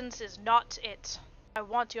vengeance is not it. I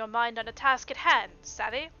want your mind on a task at hand,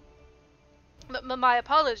 savvy? My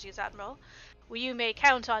apologies, Admiral. You may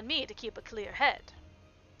count on me to keep a clear head.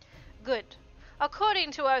 Good.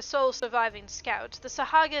 According to our sole surviving scout, the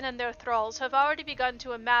Sahagin and their thralls have already begun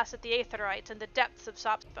to amass at the aetherite in the depths of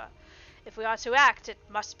Sapsa. If we are to act, it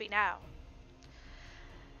must be now.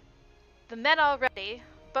 The men are ready,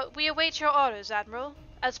 but we await your orders, Admiral.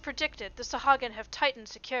 As predicted, the Sahagin have tightened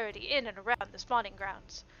security in and around the spawning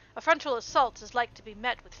grounds. A frontal assault is like to be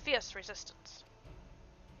met with fierce resistance.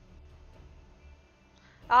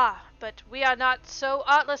 Ah, but we are not so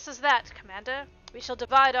artless as that, Commander. We shall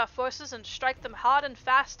divide our forces and strike them hard and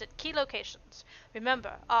fast at key locations.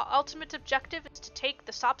 Remember, our ultimate objective is to take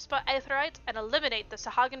the Sapsa aetherite and eliminate the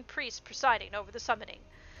Sahagin priest presiding over the summoning.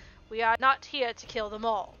 We are not here to kill them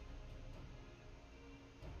all.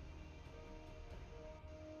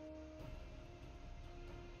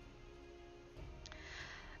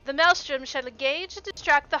 The Maelstrom shall engage and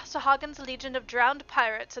distract the Sahagin's legion of drowned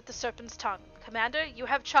pirates at the Serpent's Tongue. Commander, you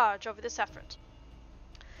have charge over this effort.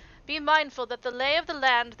 Be mindful that the lay of the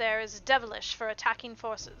land there is devilish for attacking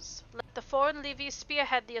forces. Let the foreign levies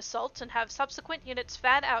spearhead the assault and have subsequent units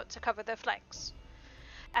fan out to cover their flanks.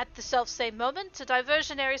 At the selfsame moment, a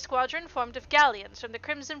diversionary squadron formed of galleons from the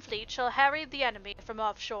Crimson Fleet shall harry the enemy from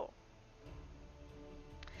offshore.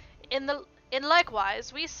 In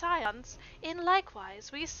likewise, we Scions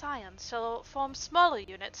shall form smaller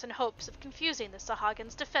units in hopes of confusing the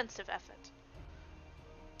Sahagin's defensive effort.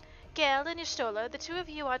 Gale and Y'shtola, the two of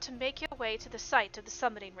you are to make your way to the site of the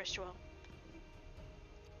summoning ritual.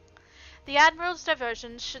 The Admiral's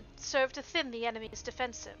diversion should serve to thin the enemy's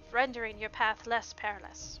defensive, rendering your path less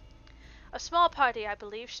perilous. A small party, I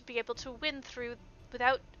believe, should be able to win through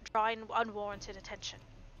without drawing unwarranted attention.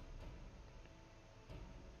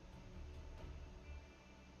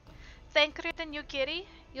 Thancred and Yugiri,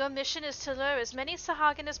 your mission is to lure as many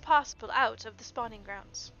Sahagin as possible out of the spawning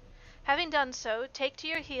grounds. Having done so, take to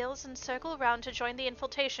your heels and circle round to join the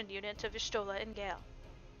infiltration unit of Y'shtola and Gale.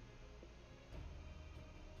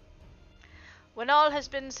 When all has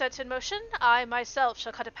been set in motion, I myself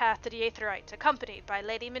shall cut a path to the aetherite, accompanied by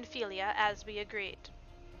Lady Minfilia, as we agreed.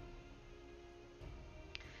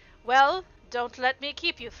 Well, don't let me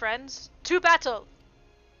keep you, friends. To battle!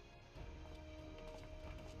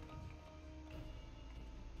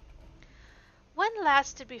 When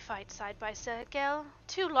last did we fight side by side, Gale?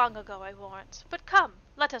 Too long ago, I warrant. But come,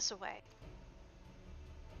 let us away.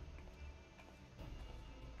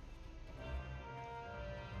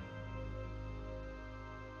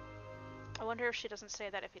 I wonder if she doesn't say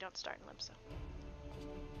that if you don't start in Limsa.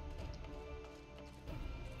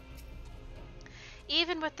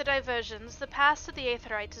 Even with the diversions, the path to the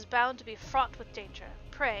aetherite is bound to be fraught with danger.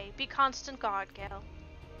 Pray, be constant guard, Gale.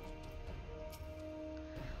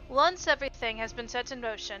 Once everything has been set in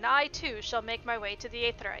motion, I too shall make my way to the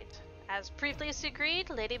aetherite. As previously agreed,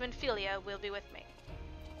 Lady Minfilia will be with me.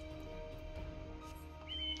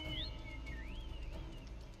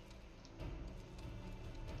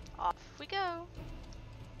 Off we go.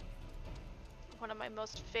 One of my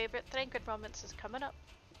most favorite Thancred moments is coming up.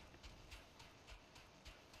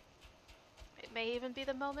 It may even be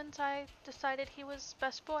the moment I decided he was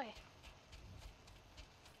best boy.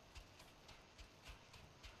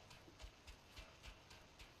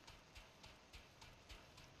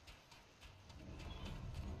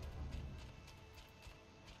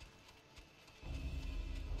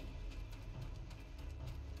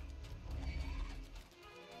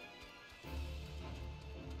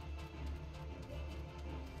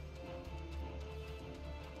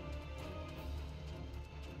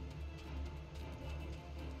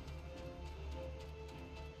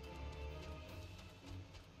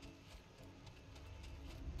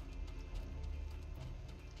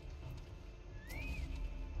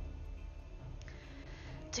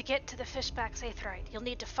 To get to the Fishback's aetherite, you'll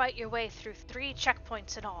need to fight your way through 3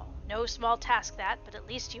 checkpoints in all. No small task that, but at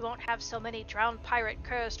least you won't have so many drowned pirate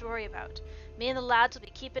curs to worry about. Me and the lads will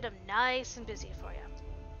be keeping them nice and busy for you.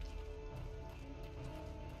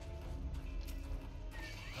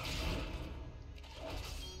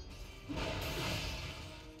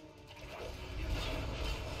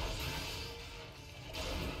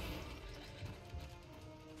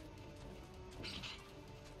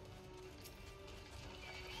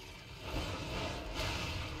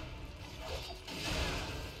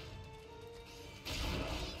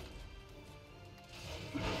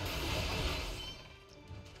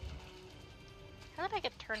 How did I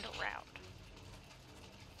get turned around?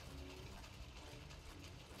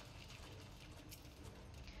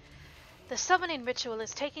 The summoning ritual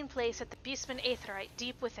is taking place at the Beastman Aetherite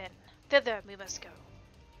deep within. Thither we must go.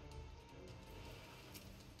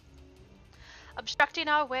 Obstructing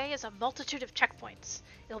our way is a multitude of checkpoints.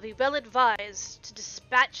 It will be well advised to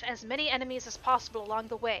dispatch as many enemies as possible along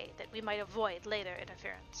the way that we might avoid later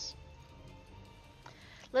interference.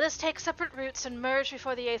 Let us take separate routes and merge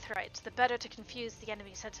before the Aetherites, the better to confuse the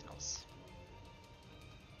enemy sentinels.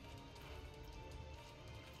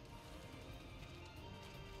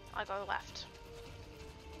 I'll go left.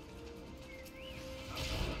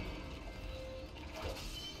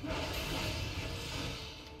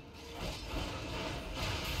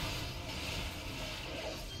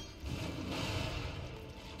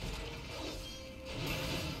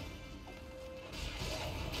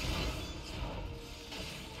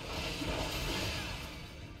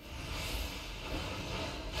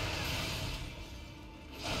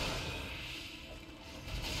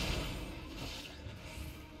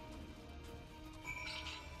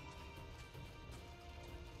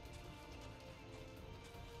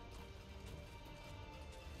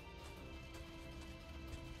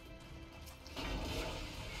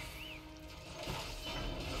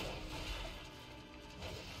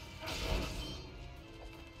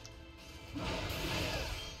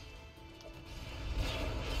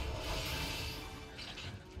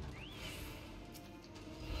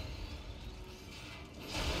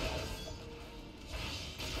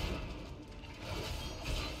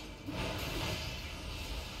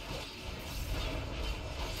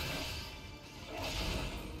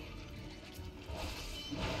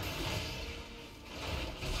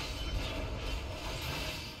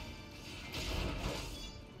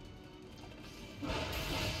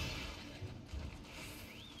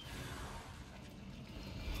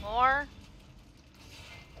 More.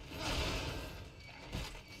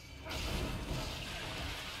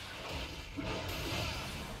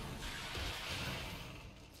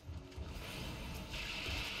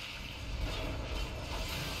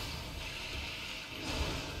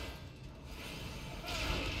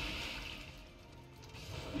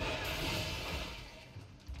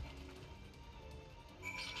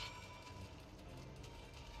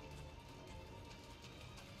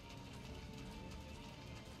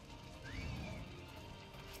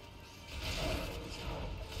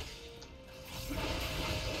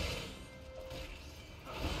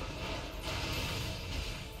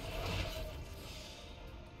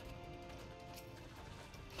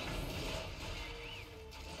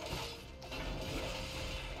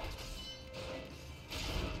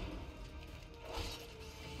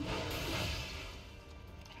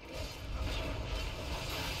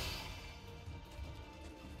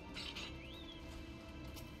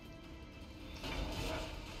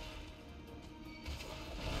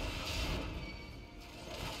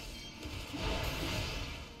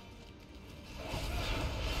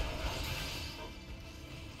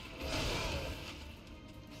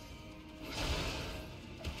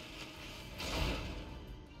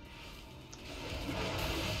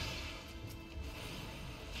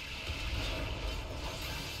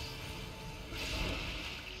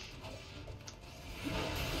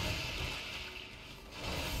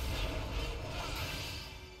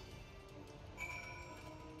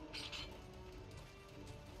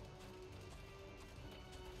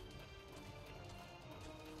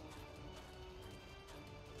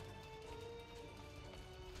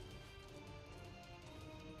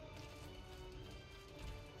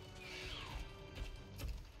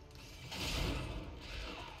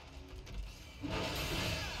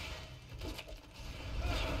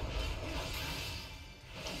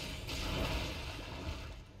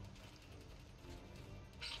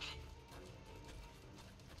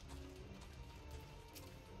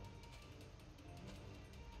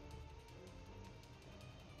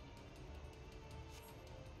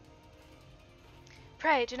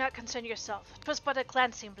 Pray, do not concern yourself. 'Twas but a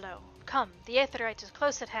glancing blow. Come, the Aetherite is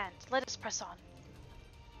close at hand. Let us press on.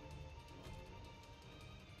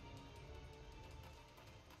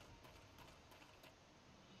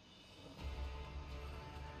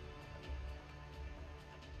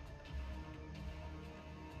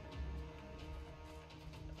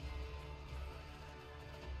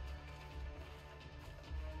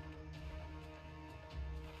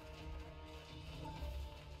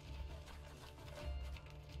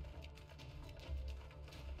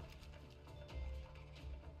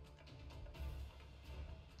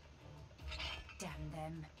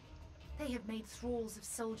 them. They have made thralls of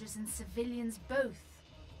soldiers and civilians both.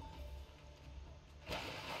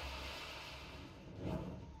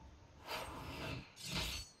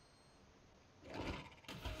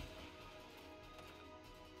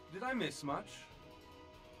 Did I miss much?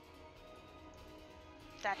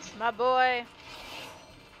 That's my boy.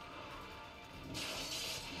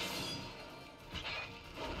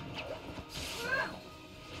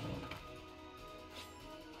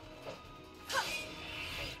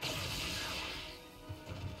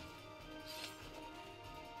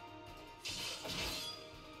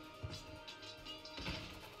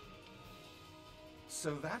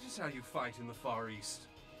 So that is how you fight in the Far East.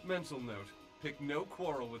 Mental note, pick no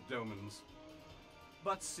quarrel with Domans.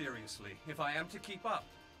 But seriously, if I am to keep up,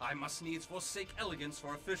 I must needs forsake elegance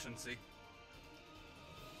for efficiency.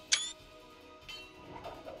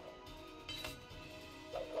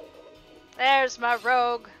 There's my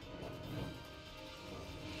rogue.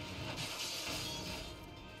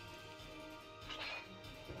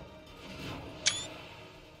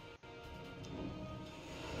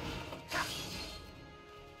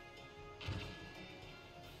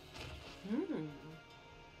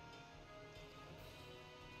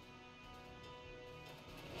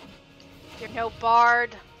 You're no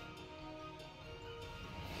bard.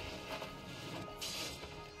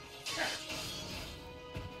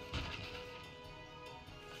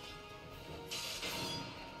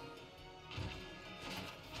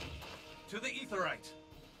 To the Aetherite!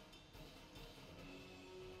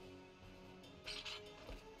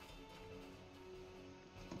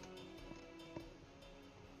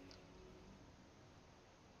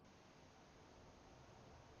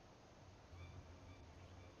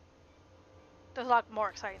 It was a lot more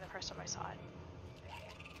exciting the first time I saw it.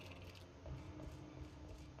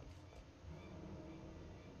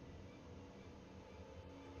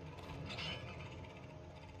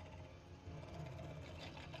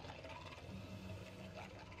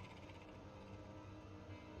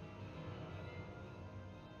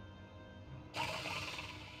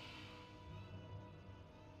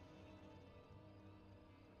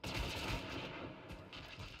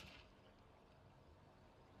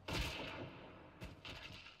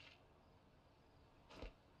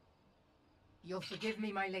 You'll forgive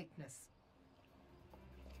me my lateness.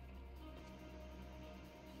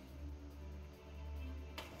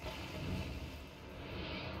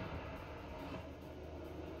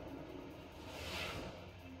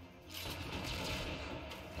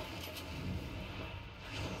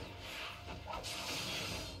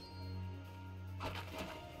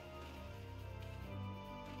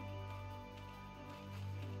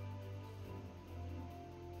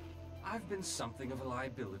 I've been something of a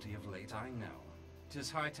liability of late, I know.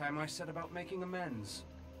 'Tis high time I set about making amends.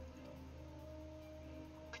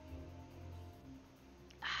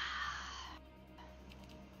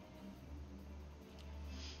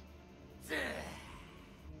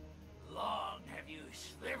 Long have you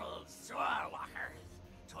shriveled swordwalkers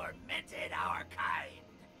tormented our kind.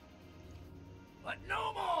 But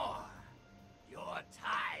no more! Your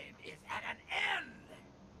time is at an end!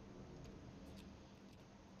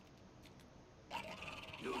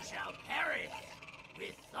 You shall perish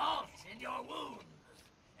with salt in your wounds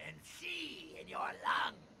and sea in your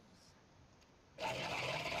lungs.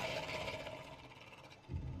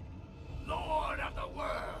 Lord of the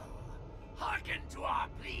world, hearken to our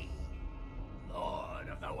plea. Lord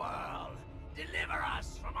of the world, deliver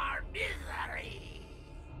us from our misery.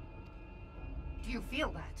 Do you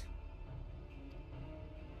feel that?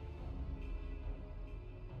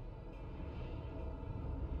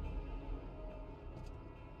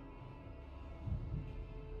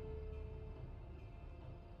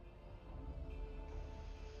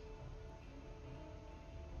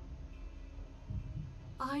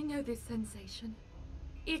 I know this sensation.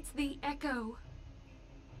 It's the echo.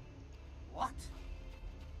 What?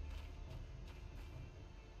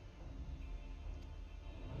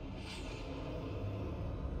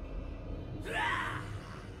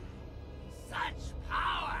 Such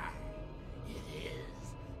power! It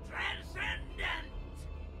is transcendent!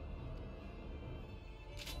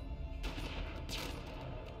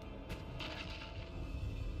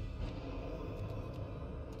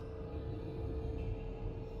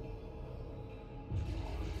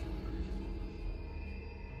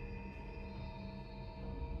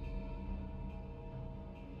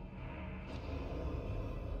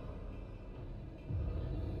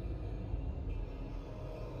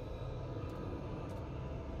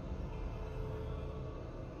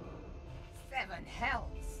 Seven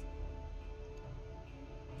hells!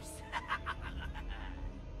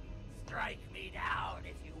 Strike me down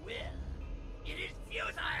if you will. It is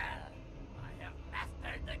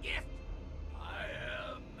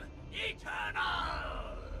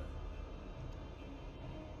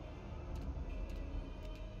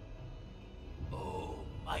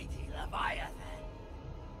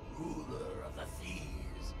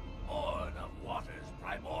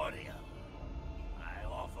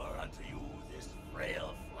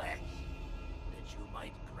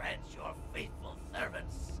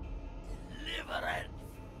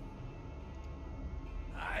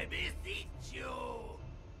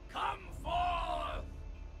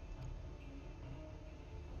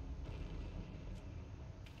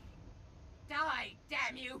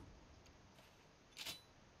damn you!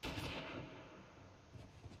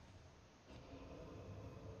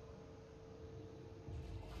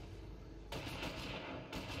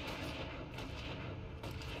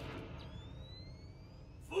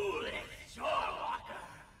 Foolish shorewalker!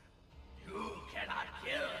 You cannot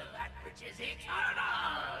kill that which is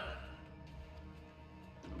eternal!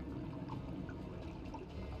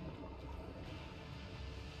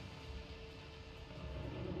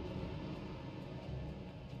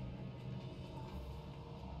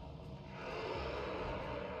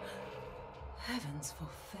 Heavens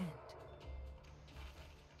forfend.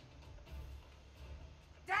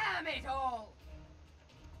 Damn it all!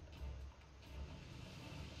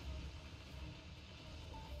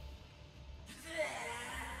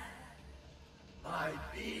 My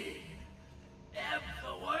being ebbs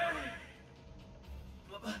away.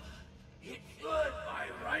 But it should by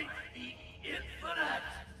right be infinite.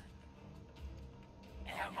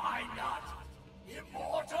 Am I not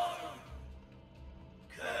immortal?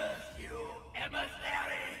 Curse you,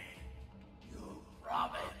 emissary! You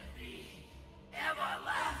promised me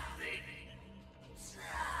everlasting.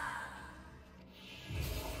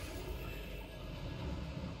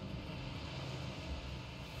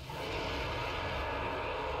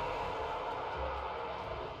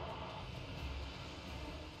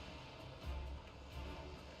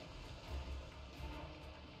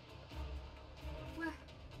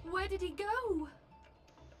 Where did he go?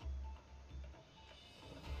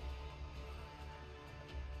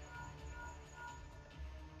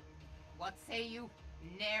 What say you?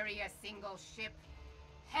 Nary a single ship?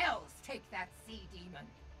 Hells take that sea demon.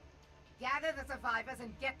 Gather the survivors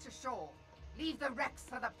and get to shore. Leave the wrecks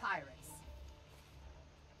for the pirates.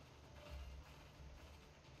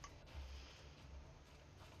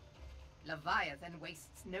 Leviathan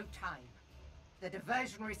wastes no time. The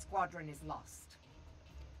diversionary squadron is lost.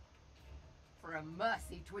 For a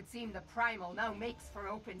mercy, 'twould seem the primal now makes for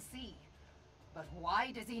open sea. But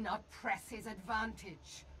why does he not press his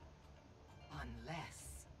advantage?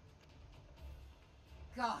 Unless...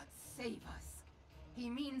 God save us. He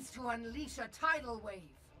means to unleash a tidal wave.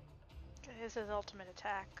 This is his ultimate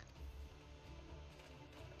attack.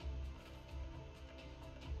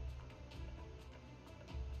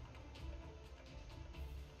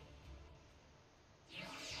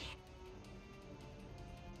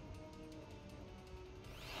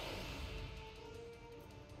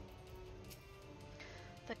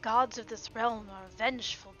 The gods of this realm are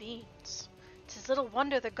vengeful beings. 'Tis little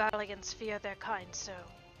wonder the Garleans fear their kind so.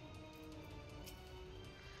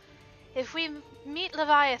 If we meet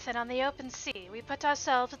Leviathan on the open sea, we put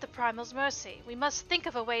ourselves at the Primal's mercy. We must think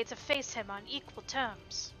of a way to face him on equal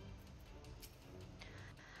terms.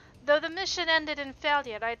 Though the mission ended in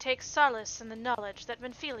failure, I take solace in the knowledge that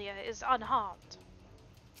Menphelia is unharmed.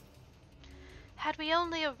 Had we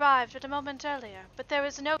only arrived but a moment earlier, but there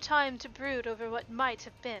is no time to brood over what might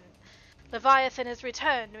have been. Leviathan has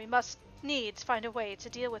returned, and we must needs find a way to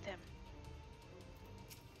deal with him.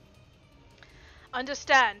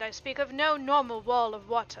 Understand, I speak of no normal wall of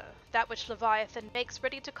water. That which Leviathan makes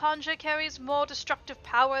ready to conjure carries more destructive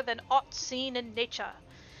power than aught seen in nature.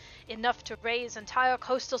 Enough to raise entire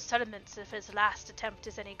coastal settlements if his last attempt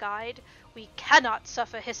is any guide. We cannot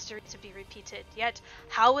suffer history to be repeated, yet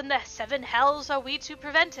how in the seven hells are we to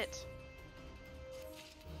prevent it?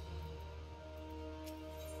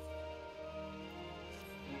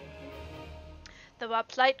 Though our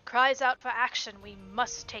plight cries out for action, we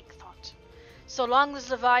must take thought. So long as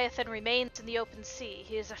Leviathan remains in the open sea,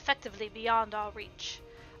 he is effectively beyond our reach.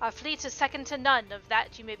 Our fleet is second to none, of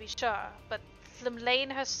that you may be sure, but Lane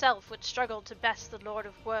herself would struggle to best the Lord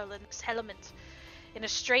of Whirl in this element. In a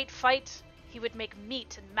straight fight, he would make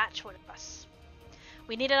meat and match one of us.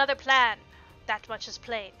 We need another plan. That much is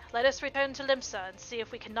plain. Let us return to Limsa and see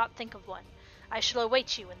if we cannot think of one. I shall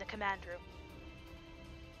await you in the command room.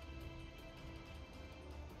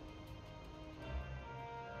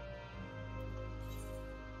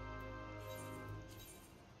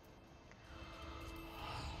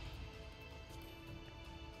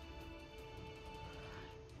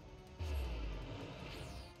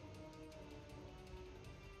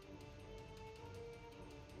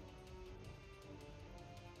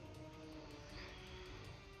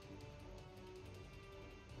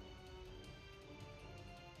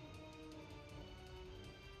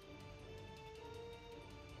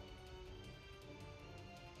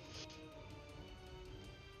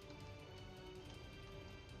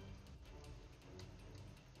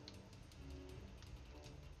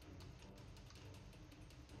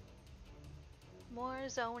 More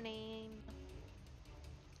zoning.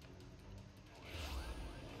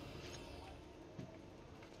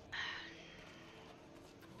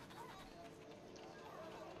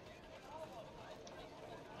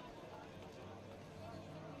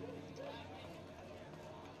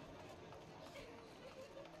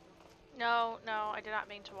 No, no, I did not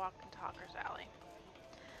mean to walk into Hawker's Alley.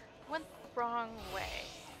 Went the wrong way.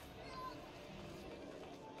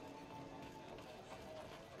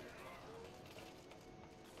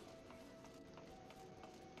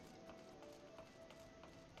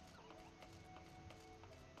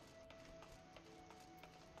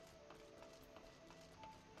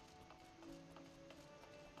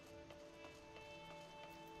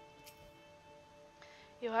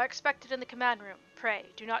 You are expected in the command room. Pray,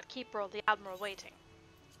 do not keep the Admiral waiting.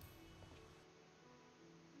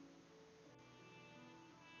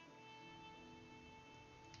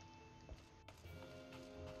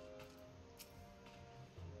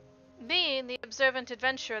 Being the observant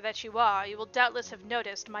adventurer that you are, you will doubtless have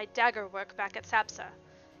noticed my dagger work back at Sapsa.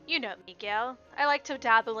 You know me, Gale. I like to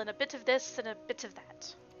dabble in a bit of this and a bit of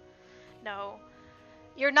that. No,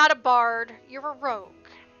 you're not a bard, you're a rogue.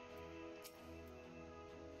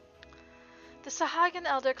 The Sahagin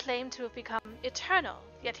elder claimed to have become eternal,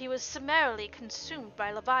 yet he was summarily consumed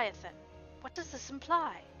by Leviathan. What does this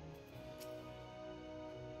imply?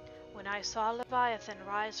 When I saw Leviathan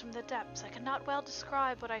rise from the depths, I cannot well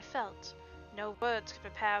describe what I felt. No words could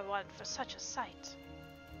prepare one for such a sight.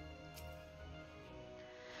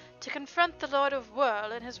 To confront the Lord of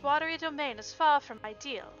Whirl in his watery domain is far from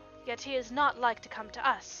ideal, yet he is not like to come to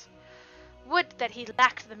us. Would that he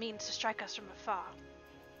lacked the means to strike us from afar.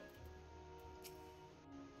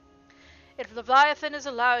 If Leviathan is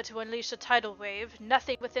allowed to unleash a tidal wave,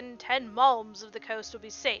 nothing within 10 malms of the coast will be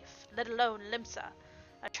safe, let alone Limsa.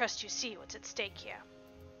 I trust you see what's at stake here.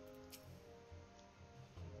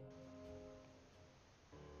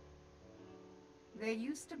 There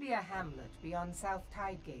used to be a hamlet beyond South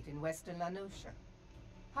Tidegate in western Lanosha.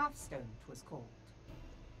 Hearthstone, 'twas called.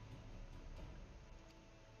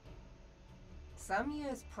 Some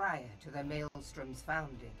years prior to the Maelstrom's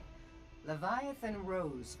founding, Leviathan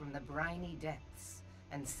rose from the briny depths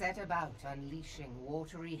and set about unleashing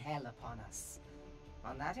watery hell upon us.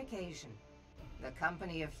 On that occasion, the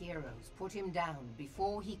company of heroes put him down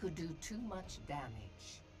before he could do too much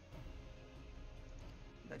damage.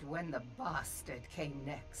 But when the bastard came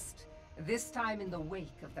next, this time in the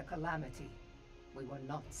wake of the calamity, we were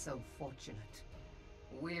not so fortunate.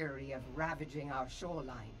 Weary of ravaging our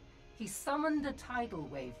shoreline, he summoned a tidal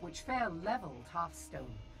wave which fair leveled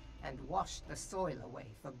Hearthstone and washed the soil away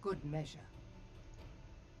for good measure.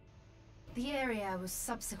 The area was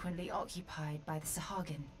subsequently occupied by the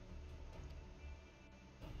Sahagin.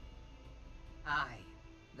 Aye,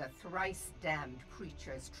 the thrice-damned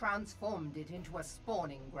creatures transformed it into a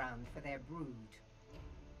spawning ground for their brood.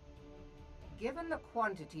 Given the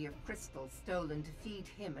quantity of crystal stolen to feed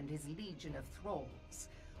him and his legion of thralls,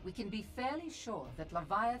 we can be fairly sure that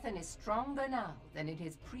Leviathan is stronger now than in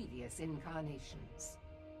his previous incarnations.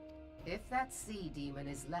 If that sea demon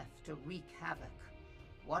is left to wreak havoc,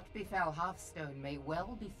 what befell Hearthstone may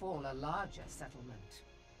well befall a larger settlement,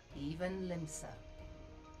 even Limsa.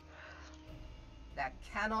 That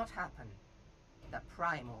cannot happen. The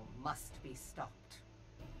primal must be stopped.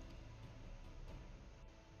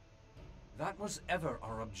 That was ever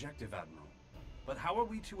our objective, Admiral. But how are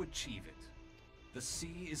we to achieve it? The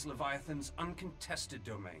sea is Leviathan's uncontested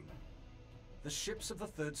domain. The ships of the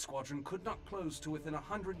 3rd Squadron could not close to within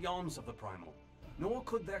 100 yards of the primal, nor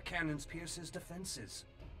could their cannons pierce his defenses.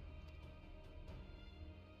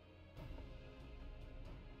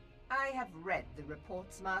 I have read the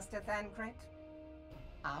reports, Master Thancred.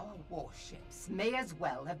 Our warships may as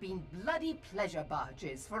well have been bloody pleasure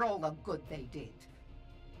barges for all the good they did.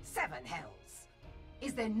 7 hells!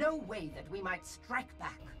 Is there no way that we might strike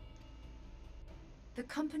back? The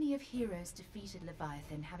company of heroes defeated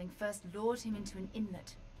Leviathan, having first lured him into an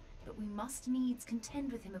inlet, but we must needs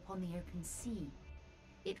contend with him upon the open sea.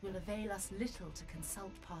 It will avail us little to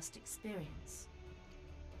consult past experience.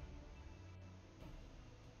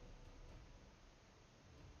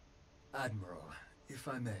 Admiral, if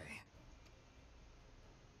I may.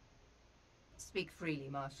 Speak freely,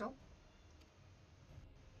 Marshal.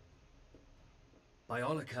 By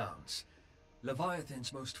all accounts,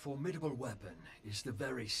 Leviathan's most formidable weapon is the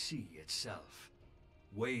very sea itself.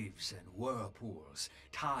 Waves and whirlpools,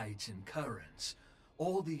 tides and currents,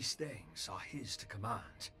 all these things are his to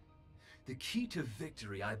command. The key to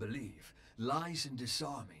victory, I believe, lies in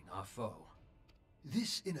disarming our foe.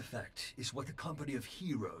 This, in effect, is what the company of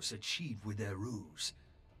heroes achieved with their ruse.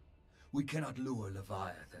 We cannot lure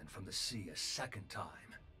Leviathan from the sea a second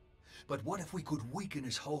time. But what if we could weaken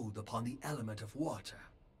his hold upon the element of water?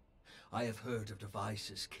 I have heard of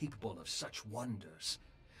devices capable of such wonders.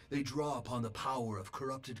 They draw upon the power of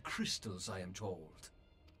corrupted crystals, I am told.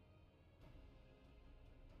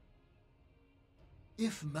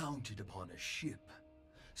 If mounted upon a ship,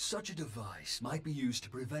 such a device might be used to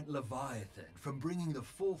prevent Leviathan from bringing the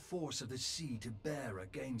full force of the sea to bear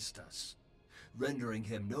against us, rendering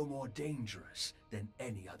him no more dangerous than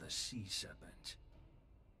any other sea serpent.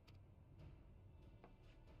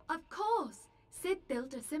 Of course! Sid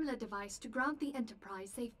built a similar device to grant the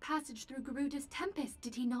Enterprise safe passage through Garuda's Tempest,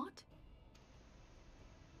 did he not?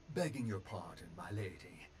 Begging your pardon, my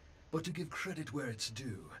lady, but to give credit where it's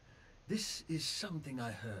due, this is something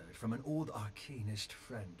I heard from an old arcanist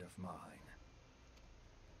friend of mine.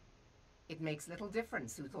 It makes little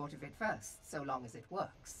difference who thought of it first, so long as it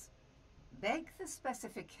works. Beg the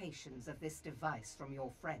specifications of this device from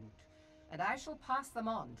your friend, and I shall pass them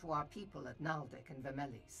on to our people at Naldic and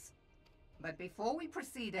Vermelis. But before we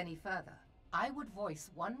proceed any further, I would voice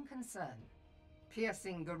one concern.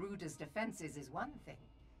 Piercing Garuda's defenses is one thing.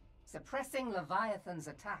 Suppressing Leviathan's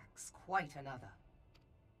attacks, quite another.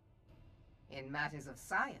 In matters of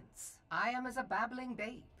science, I am as a babbling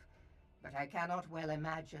babe, but I cannot well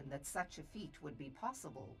imagine that such a feat would be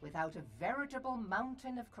possible without a veritable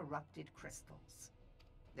mountain of corrupted crystals.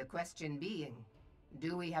 The question being,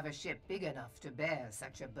 do we have a ship big enough to bear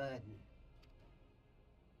such a burden?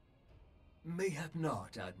 Mayhap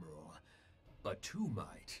not, Admiral, but two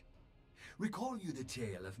might. Recall you the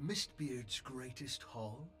tale of Mistbeard's greatest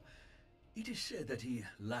haul? It is said that he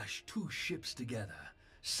lashed two ships together,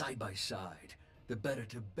 side by side, the better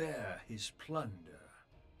to bear his plunder.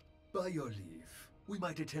 By your leave, we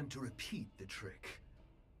might attempt to repeat the trick.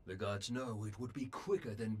 The gods know it would be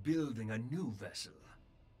quicker than building a new vessel.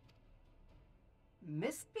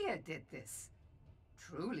 Mistbeard did this.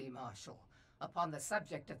 Truly, Marshal, upon the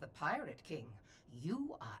subject of the Pirate King,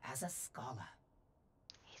 you are as a scholar.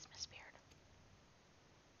 He's Mistbeard.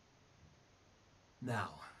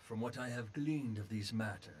 Now, from what I have gleaned of these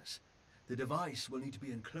matters, the device will need to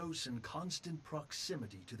be in close and constant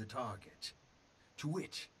proximity to the target. To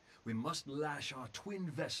wit, we must lash our twin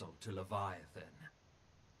vessel to Leviathan.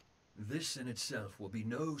 This in itself will be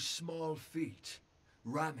no small feat.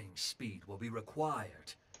 Ramming speed will be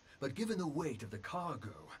required, but given the weight of the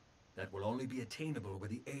cargo, that will only be attainable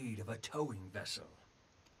with the aid of a towing vessel.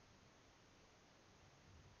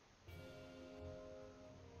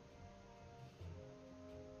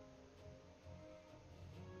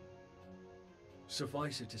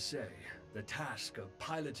 Suffice it to say, the task of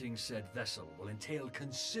piloting said vessel will entail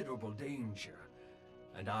considerable danger,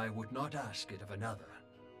 and I would not ask it of another.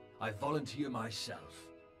 I volunteer myself.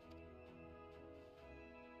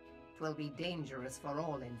 'Twill be dangerous for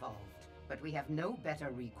all involved, but we have no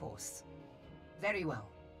better recourse. Very well.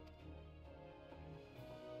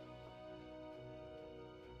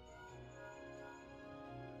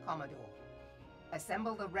 Commodore,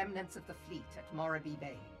 assemble the remnants of the fleet at Merlwyb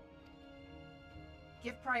Bay.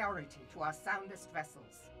 Give priority to our soundest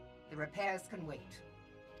vessels. The repairs can wait.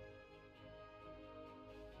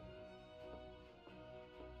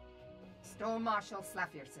 Grand Marshal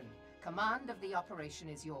Slafyrsyn, command of the operation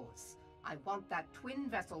is yours. I want that twin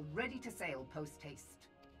vessel ready to sail post-haste.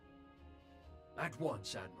 At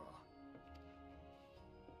once, Admiral.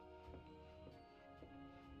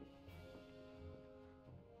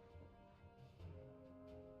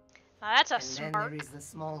 Now that's a And then there smart. is the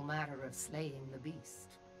small matter of slaying the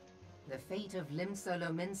beast. The fate of Limsa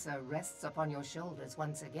Lominsa rests upon your shoulders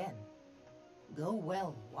once again. Go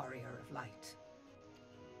well, warrior of light.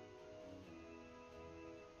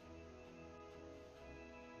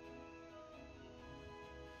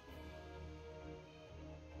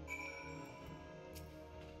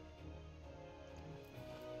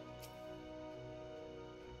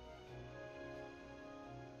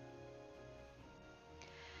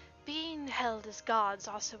 Beings held as God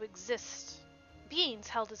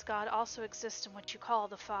also exist in what you call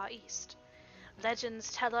the Far East.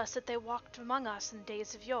 Legends tell us that they walked among us in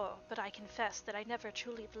days of yore, but I confess that I never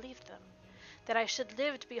truly believed them. That I should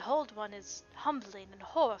live to behold one is humbling and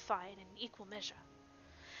horrifying in equal measure.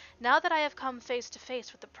 Now that I have come face to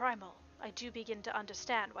face with the primal, I do begin to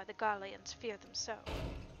understand why the Garleans fear them so.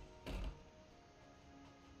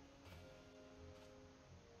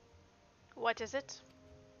 What is it?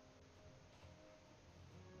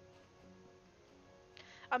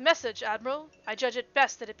 A message, Admiral. I judge it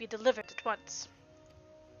best that it be delivered at once.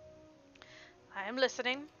 I am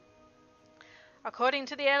listening. According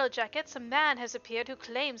to the Yellow Jackets, a man has appeared who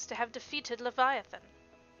claims to have defeated Leviathan.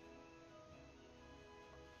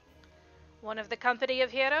 One of the company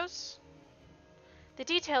of heroes? The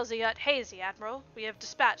details are yet hazy, Admiral. We have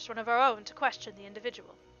dispatched one of our own to question the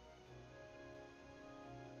individual.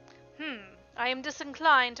 I am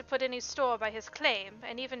disinclined to put any store by his claim,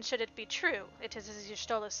 and even should it be true, it is as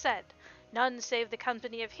Y'shtola said. None save the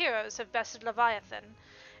company of heroes have bested Leviathan,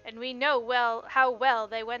 and we know how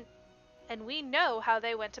they went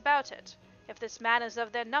about it. If this man is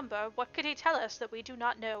of their number, what could he tell us that we do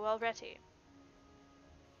not know already?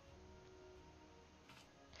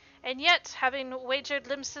 And yet, having wagered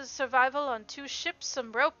Limsa's survival on 2 ships,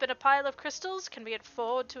 some rope, and a pile of crystals, can we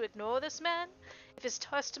afford to ignore this man? If his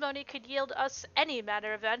testimony could yield us any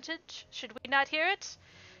manner of advantage, should we not hear it?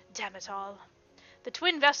 Damn it all. The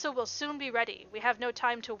twin vessel will soon be ready. We have no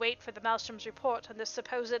time to wait for the Maelstrom's report on this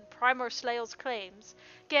supposed primal slayer's claims.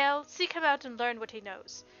 Gale, seek him out and learn what he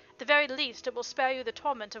knows. At the very least, it will spare you the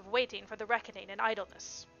torment of waiting for the reckoning in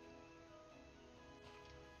idleness.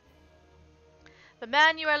 The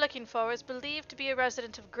man you are looking for is believed to be a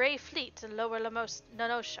resident of Grey Fleet in Lower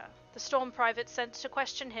Nanosha. The storm private sent to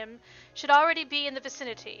question him should already be in the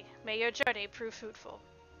vicinity. May your journey prove fruitful.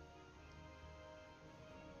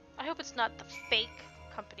 I hope it's not the fake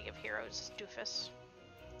company of heroes, doofus.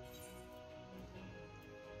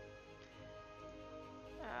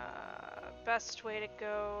 Best way to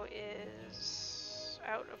go is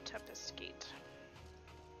out of Tempest Gate.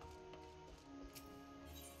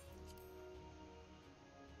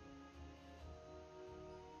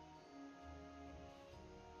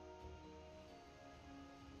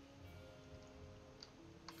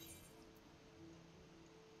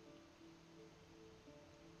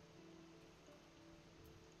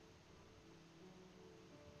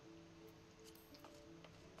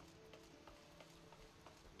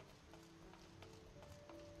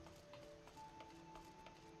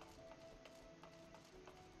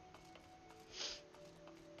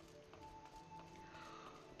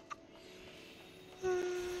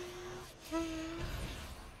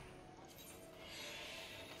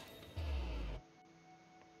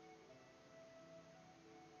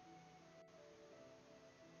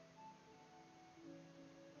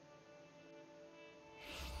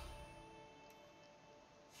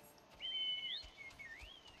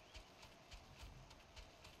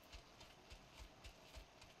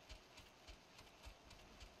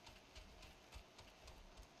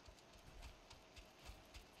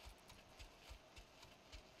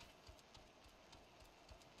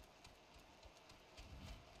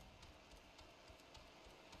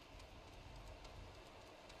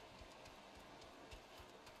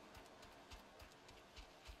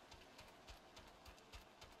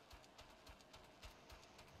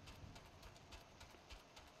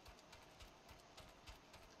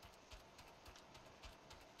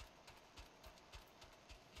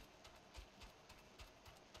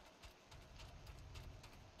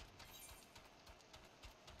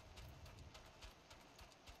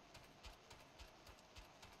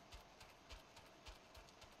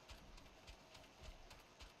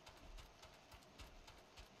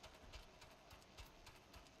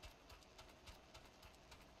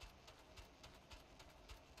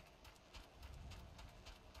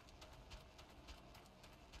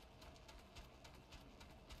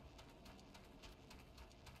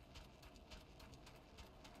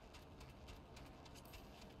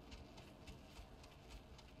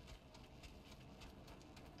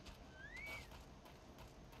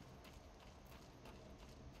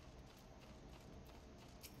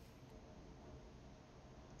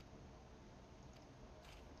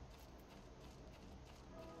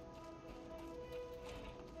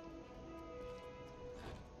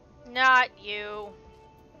 Not you.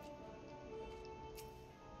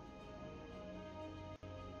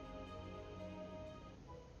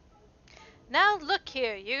 Now look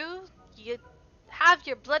here, you have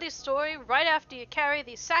your bloody story right after you carry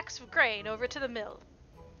these sacks of grain over to the mill.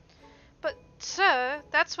 But, sir,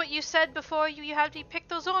 that's what you said before you had me pick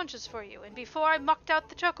those oranges for you, and before I mucked out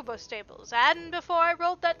the chocobo stables, and before I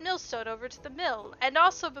rolled that millstone over to the mill, and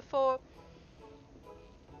also before...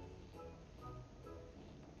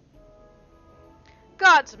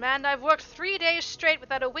 Gods, man, I've worked 3 days straight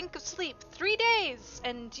without a wink of sleep. 3 days!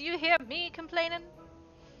 And do you hear me complaining?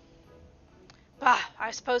 Bah, I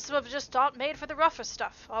suppose some of it just aren't made for the rougher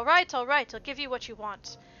stuff. All right, I'll give you what you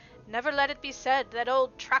want. Never let it be said that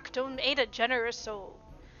old Tractone ain't a generous soul.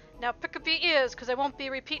 Now prick up your ears, 'cause I won't be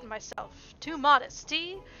repeating myself. Too modest,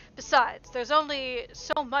 see? Besides, there's only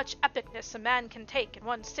so much epicness a man can take in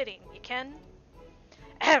one sitting, you ken?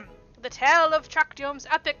 Ahem! The tale of Tractome's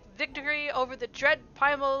epic victory over the dread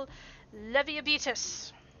primal Leviathan.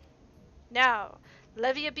 Now,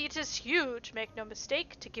 Leviathan's huge, make no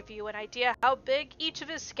mistake. To give you an idea how big, each of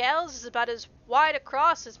his scales is about as wide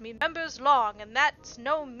across as me members long, and that's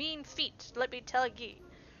no mean feat, let me tell ye.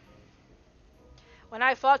 When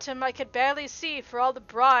I fought him, I could barely see for all the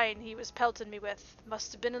brine he was pelting me with.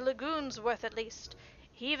 Must have been a lagoon's worth at least.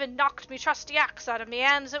 He even knocked me trusty axe out of me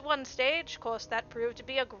hands at one stage. Course that proved to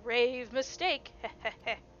be a grave mistake.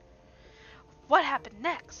 What happened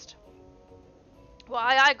next?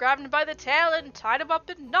 Why, I grabbed him by the tail and tied him up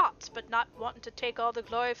in knots, but not wanting to take all the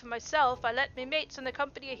glory for myself, I let me mates in the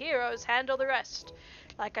company of heroes handle the rest.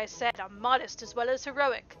 Like I said, I'm modest as well as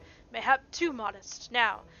heroic, mayhap too modest.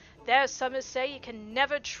 Now, there's some as say you can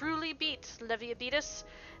never truly beat Leviathan.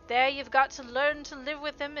 There you've got to learn to live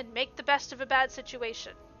with him and make the best of a bad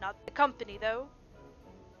situation. Not the company, though.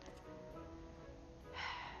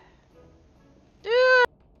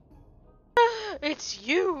 It's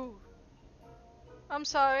you! I'm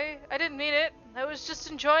sorry, I didn't mean it. I was just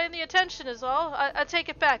enjoying the attention is all. I take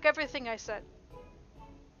it back, everything I said.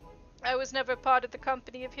 I was never part of the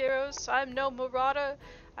company of heroes. I'm no marauder.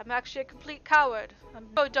 I'm actually a complete coward. I'm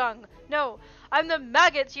chocobo dung. No, I'm the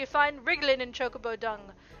maggots you find wriggling in chocobo dung.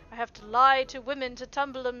 I have to lie to women to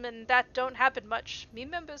tumble 'em, and that don't happen much. Me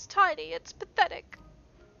member's tiny, it's pathetic.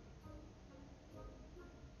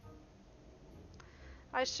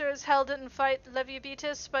 I sure as hell didn't fight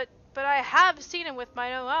Leviathan, but I have seen him with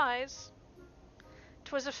my own eyes.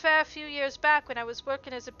 'Twas a fair few years back when I was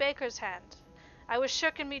working as a baker's hand. I was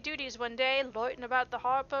shirking me duties one day, loitering about the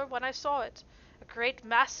harbour, when I saw it. A great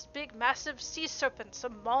big massive sea serpent,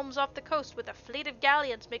 some malms off the coast, with a fleet of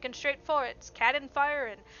galleons making straight for it, cannon fire,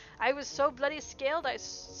 and I was so bloody scared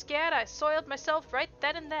I soiled myself right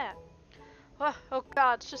then and there. Oh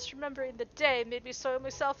God, just remembering the day made me soil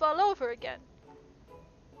myself all over again.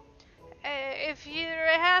 If you're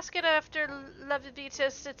asking after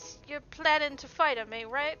Leviathan, you're planning to fight him, eh,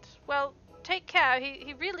 right? Well, take care,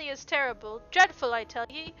 he really is terrible. Dreadful, I tell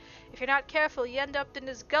ye. If you're not careful, you end up in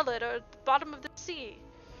his gullet or at the bottom of the sea.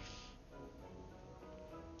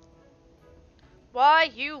 Why,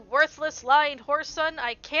 you worthless lying horse son,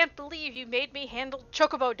 I can't believe you made me handle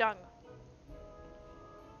chocobo dung.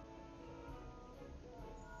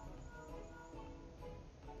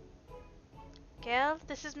 Gale,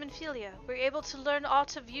 this is Minfilia. Were you able to learn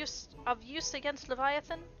aught of use against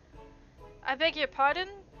Leviathan? I beg your pardon?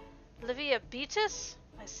 Leviathan?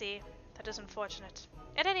 I see. That is unfortunate.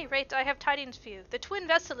 At any rate, I have tidings for you. The twin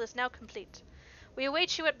vessel is now complete. We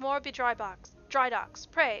await you at Morby dry docks.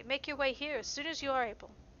 Pray, make your way here as soon as you are able.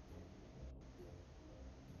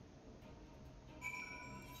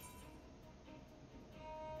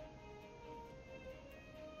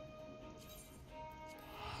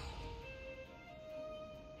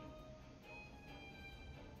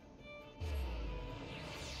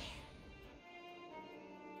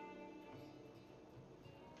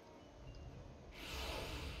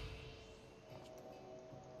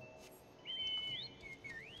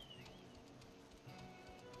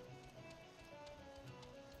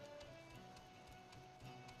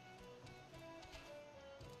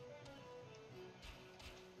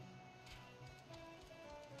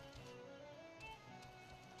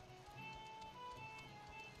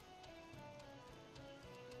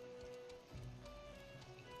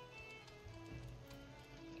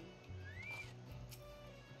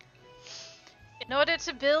 In order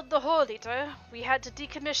to build the Hoarleader, we had to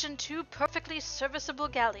decommission 2 perfectly serviceable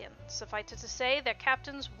galleons. Suffice it to say, their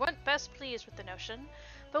captains weren't best pleased with the notion,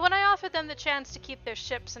 but when I offered them the chance to keep their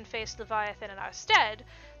ships and face Leviathan in our stead,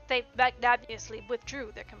 they magnanimously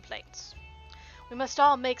withdrew their complaints. We must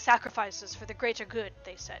all make sacrifices for the greater good,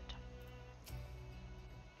 they said.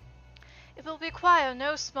 It will require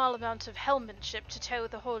no small amount of helmsmanship to tow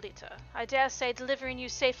the Hoarleader. I dare say delivering you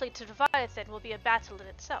safely to Leviathan will be a battle in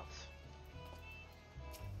itself.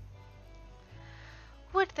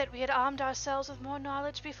 Would that we had armed ourselves with more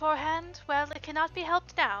knowledge beforehand. Well, it cannot be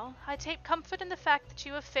helped now. I take comfort in the fact that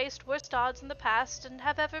you have faced worse odds in the past and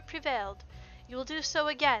have ever prevailed. You will do so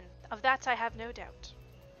again, of that I have no doubt.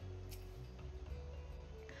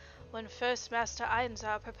 When first Master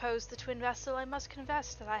Einzar proposed the twin vessel, I must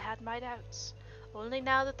confess that I had my doubts. Only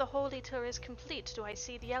now that the Hoarleader is complete do I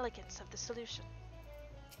see the elegance of the solution.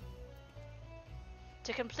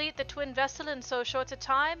 To complete the twin vessel in so short a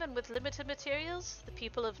time and with limited materials, the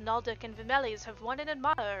people of Naldic and Vimelis have won an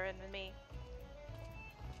admirer in me.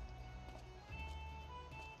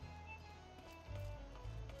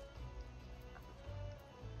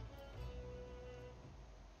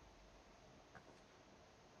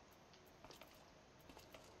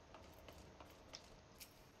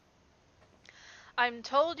 I'm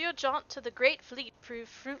told your jaunt to the Great Fleet proved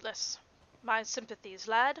fruitless. My sympathies,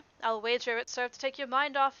 lad. I'll wager it served to take your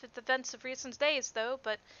mind off the events of recent days, though,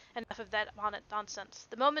 but enough of that nonsense.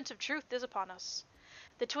 The moment of truth is upon us.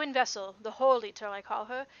 The twin vessel, the Holy Turtle I call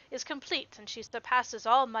her, is complete, and she surpasses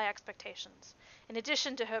all my expectations. In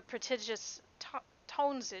addition to her prodigious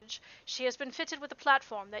tonsage, she has been fitted with a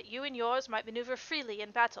platform that you and yours might maneuver freely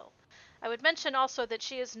in battle. I would mention also that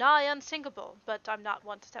she is nigh unsinkable, but I'm not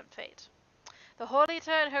one to tempt fate. The Holy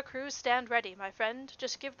Turtle and her crew stand ready, my friend.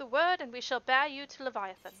 Just give the word, and we shall bear you to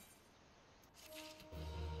Leviathan.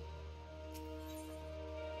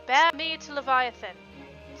 Bear me to Leviathan,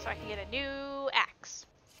 so I can get a new axe.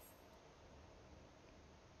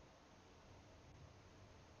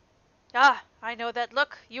 Ah, I know that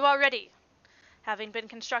look. You are ready. Having been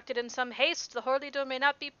constructed in some haste, the Horlido may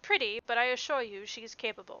not be pretty, but I assure you she's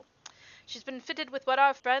capable. She's been fitted with what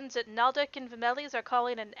our friends at Naldic and Vimelis are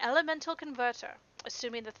calling an elemental converter.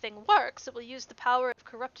 Assuming the thing works, it will use the power of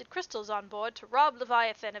corrupted crystals on board to rob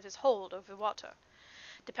Leviathan of his hold over water.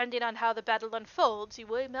 Depending on how the battle unfolds, you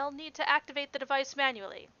will need to activate the device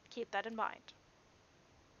manually. Keep that in mind.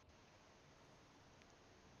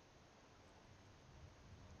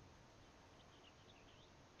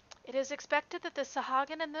 It is expected that the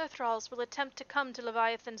Sahagin and their thralls will attempt to come to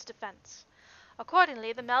Leviathan's defense.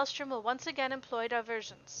 Accordingly, the Maelstrom will once again employ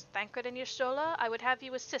diversions. Thancred and Y'shtola, I would have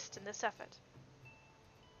you assist in this effort.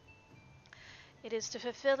 It is to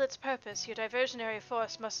fulfill its purpose your diversionary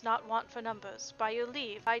force must not want for numbers. By your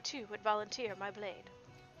leave, I too would volunteer my blade.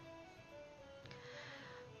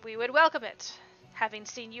 We would welcome it. Having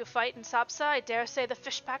seen you fight in Sapsa, I dare say the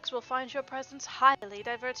fishpacks will find your presence highly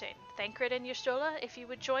diverting. Thancred and Y'shtola, if you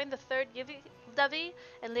would join the 3rd Levy,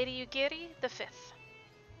 and Lady Yugiri, the 5th.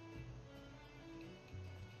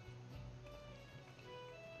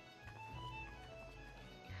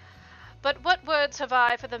 But what words have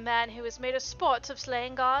I for the man who has made a sport of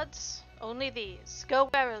slaying gods? Only these. Go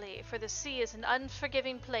warily, for the sea is an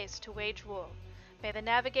unforgiving place to wage war. May the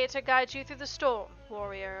navigator guide you through the storm,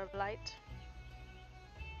 warrior of light.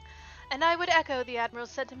 And I would echo the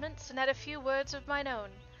Admiral's sentiments and add a few words of mine own.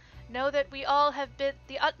 Know that we all have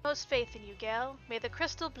the utmost faith in you, Gale. May the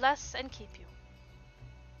crystal bless and keep you.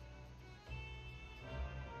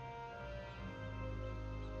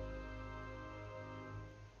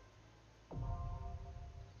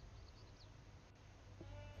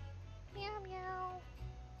 Meow meow.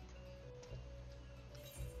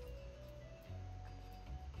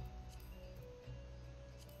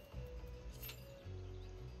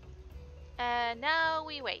 And now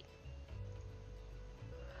we wait.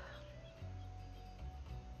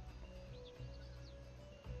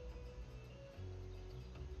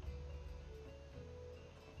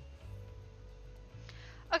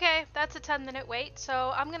 Okay, that's a 10-minute wait,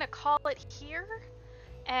 so I'm gonna call it here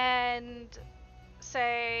and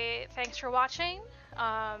say thanks for watching.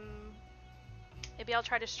 Maybe I'll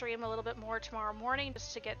try to stream a little bit more tomorrow morning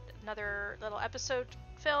just to get another little episode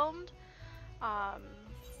filmed.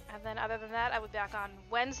 And then other than that, I will be back on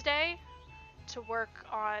Wednesday to work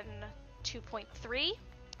on 2.3.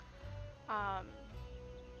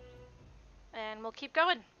 And we'll keep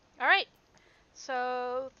going. Alright,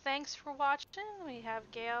 so thanks for watching. We have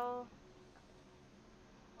Gale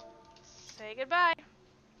say goodbye.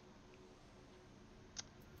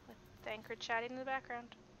 With Thancred chatting in the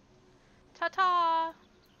background. Ta-ta!